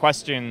ask him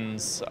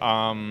questions,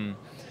 and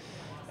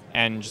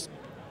just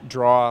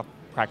draw,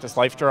 practice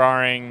life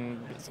drawing,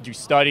 do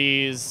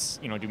studies,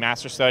 you know, do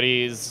master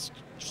studies,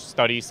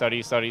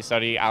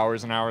 study,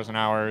 hours and hours and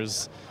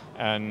hours,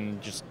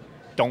 and just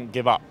don't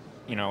give up.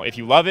 You know, if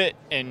you love it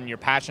and you're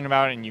passionate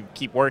about it and you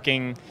keep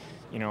working,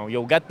 you know,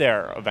 you'll get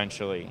there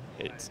eventually.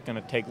 It's going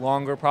to take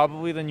longer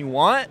probably than you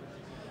want,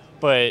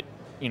 but,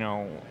 you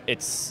know,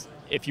 it's,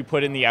 if you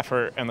put in the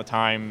effort and the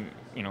time,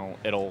 you know,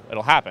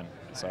 it'll happen.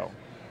 So.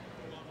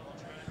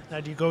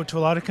 Now, do you go to a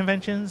lot of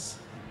conventions?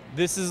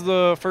 This is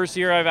the first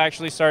year I've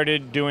actually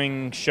started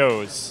doing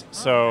shows.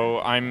 So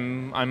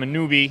I'm a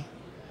newbie.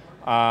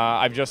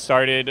 I've just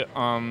started.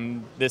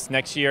 This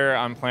next year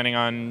I'm planning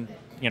on,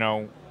 you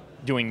know,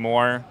 doing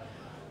more.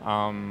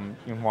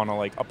 You want to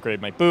like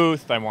upgrade my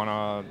booth. I want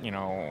to, you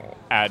know,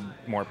 add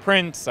more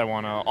prints. I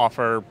want to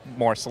offer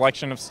more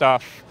selection of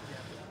stuff.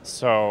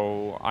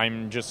 So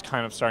I'm just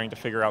kind of starting to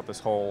figure out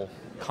this whole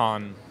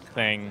con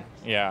thing.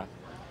 Yeah.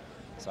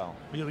 So.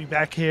 You'll be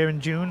back here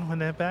in June when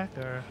they're back,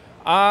 or?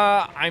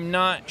 I'm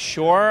not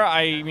sure.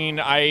 I mean,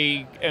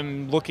 I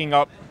am looking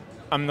up.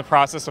 I'm in the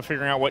process of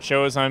figuring out what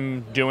shows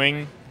I'm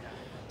doing.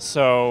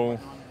 So,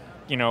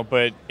 you know,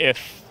 but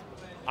if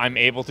I'm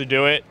able to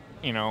do it,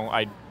 you know,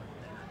 I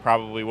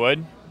probably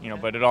would, you know,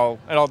 but it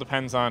all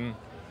depends on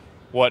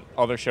what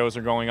other shows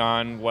are going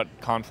on, what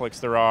conflicts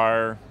there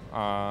are,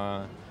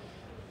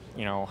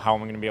 you know, how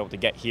am I going to be able to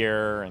get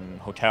here and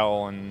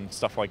hotel and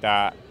stuff like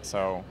that.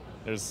 So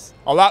there's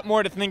a lot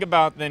more to think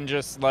about than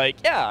just like,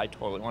 yeah, I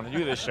totally want to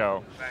do this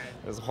show.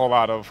 There's a whole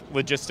lot of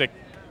logistic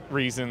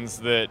reasons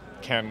that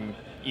can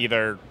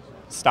either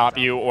stop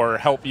you or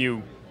help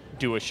you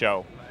do a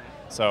show.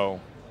 So,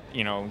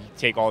 you know,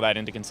 take all that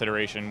into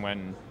consideration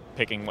when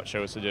picking what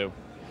shows to do.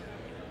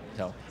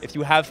 So if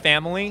you have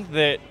family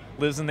that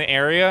lives in the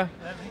area,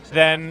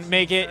 then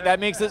that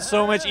makes it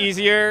so much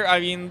easier. I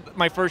mean,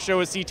 my first show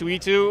was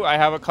C2E2. I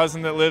have a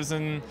cousin that lives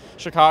in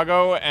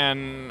Chicago,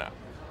 and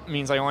it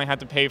means I only had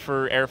to pay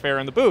for airfare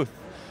in the booth.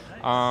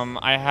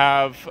 I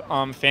have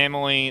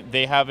family.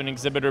 They have an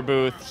exhibitor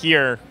booth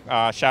here,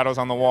 Shadows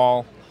on the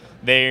Wall.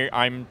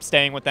 I'm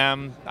staying with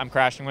them. I'm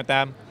crashing with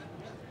them.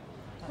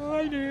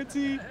 Hi,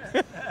 Nancy.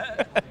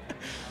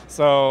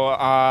 So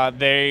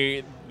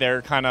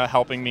they're kind of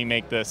helping me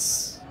make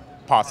this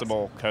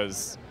possible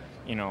because,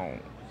 you know,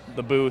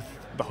 the booth,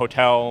 the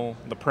hotel,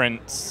 the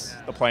prints,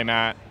 the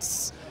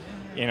playmats,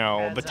 you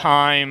know, the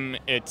time,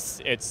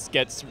 it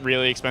gets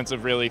really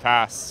expensive really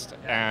fast,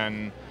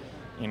 and,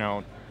 you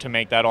know, to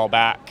make that all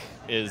back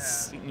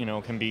is, you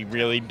know, can be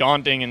really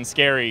daunting and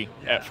scary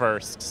at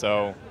first.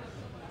 So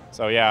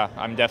yeah,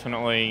 I'm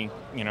definitely,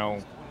 you know,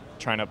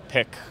 trying to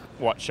pick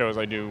what shows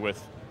I do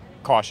with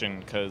caution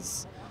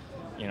because,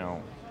 you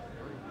know,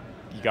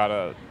 you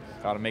gotta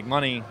make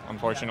money,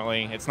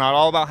 unfortunately. It's not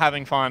all about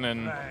having fun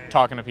and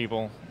talking to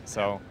people,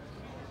 so.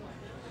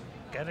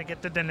 Gotta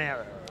get the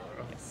dinero.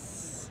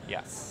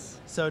 Yes.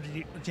 So do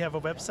you have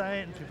a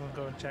website and people can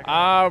go and check it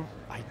out?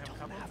 I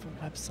don't have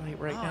a website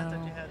right I now.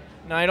 thought you had.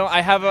 No, I don't.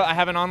 I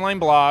have an online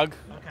blog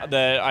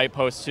that I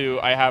post to.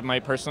 I have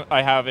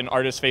I have an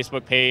artist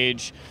Facebook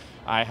page.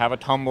 I have a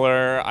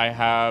Tumblr. I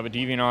have a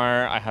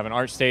DeviantArt. I have an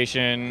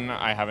ArtStation.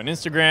 I have an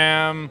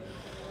Instagram.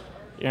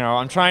 You know,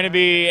 I'm trying to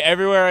be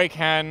everywhere I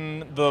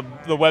can. The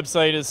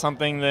website is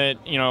something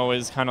that, you know,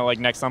 is kind of like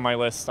next on my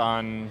list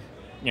on,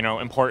 you know,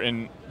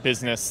 important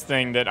business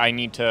thing that I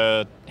need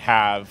to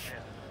have.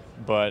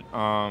 But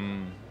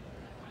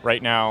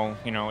right now,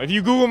 you know, if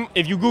you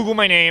Google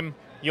my name,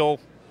 you'll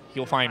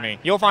find me.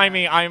 You'll find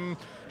me. I'm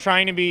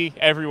trying to be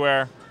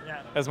everywhere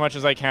as much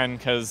as I can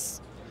because,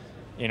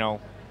 you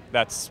know,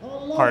 that's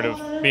part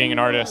of being an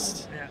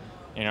artist.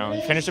 You know,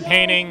 you finish a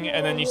painting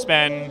and then you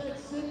spend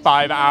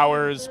 5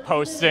 hours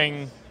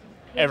posting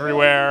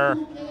everywhere.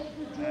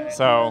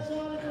 So.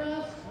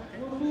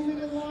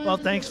 Well,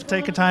 thanks for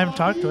taking time to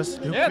talk to us.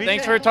 Yeah,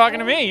 thanks for talking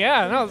to me.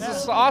 Yeah, no,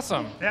 this is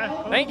awesome.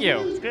 Yeah, thank you.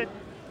 It's good.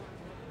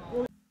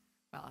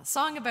 Well, a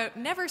song about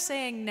never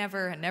saying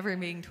never and never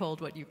being told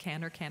what you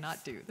can or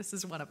cannot do. This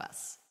is one of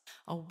us.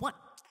 A 1,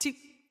 2,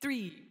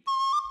 3.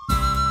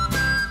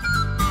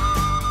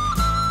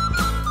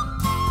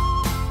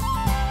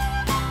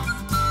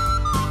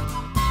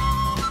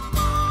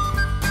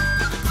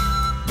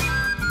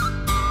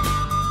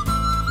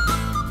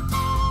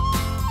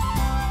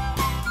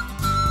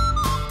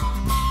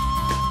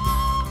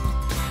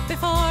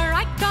 Before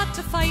I got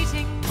to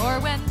fighting, or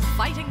when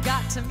fighting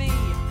got to me,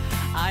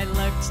 I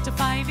looked to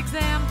find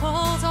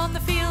examples on the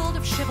field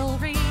of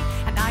chivalry,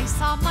 and I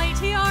saw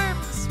mighty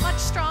arms, much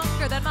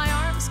stronger than my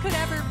arms could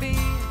ever be.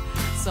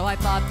 So I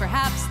thought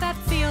perhaps that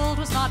field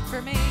was not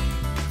for me.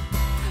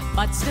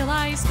 But still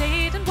I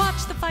stayed and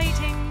watched the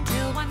fighting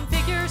till one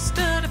figure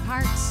stood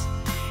apart,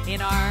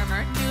 in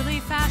armor newly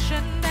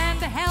fashioned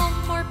and a helm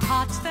more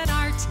pot than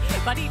art.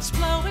 But each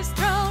blow is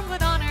thrown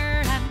with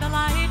honor and the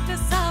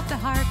lightness of the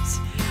heart.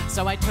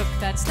 So I took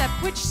that step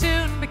which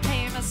soon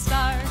became a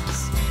start.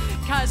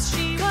 'Cause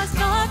she was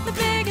not the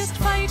biggest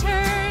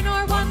fighter,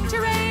 nor one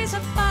to raise a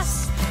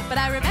fuss, but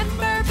I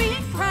remember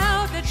being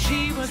proud that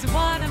she was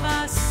one of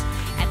us.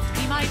 And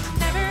we might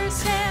never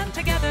stand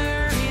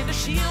together in a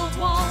shield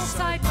wall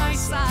side by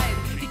side.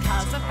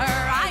 Because of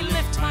her I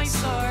lift my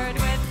sword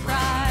with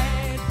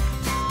pride.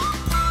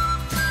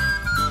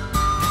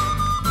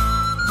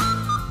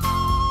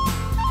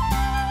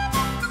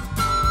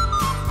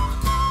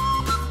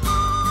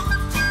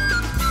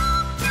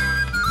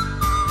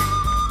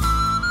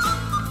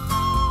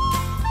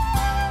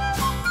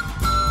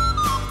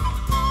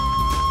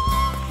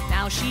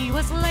 She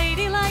was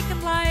ladylike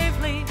and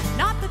lively,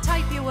 not the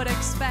type you would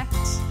expect,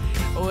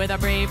 with a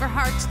braver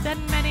heart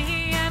than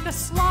many and a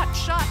slot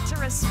shot to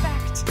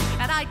respect.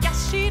 And I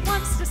guess she'd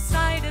once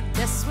decided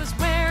this was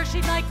where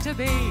she'd like to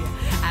be,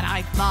 and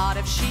I thought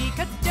if she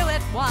could do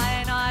it,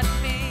 why not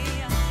me?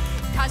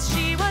 'Cause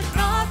she was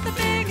not the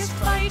biggest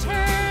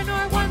fighter,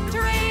 nor one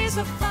to raise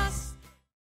a fuss.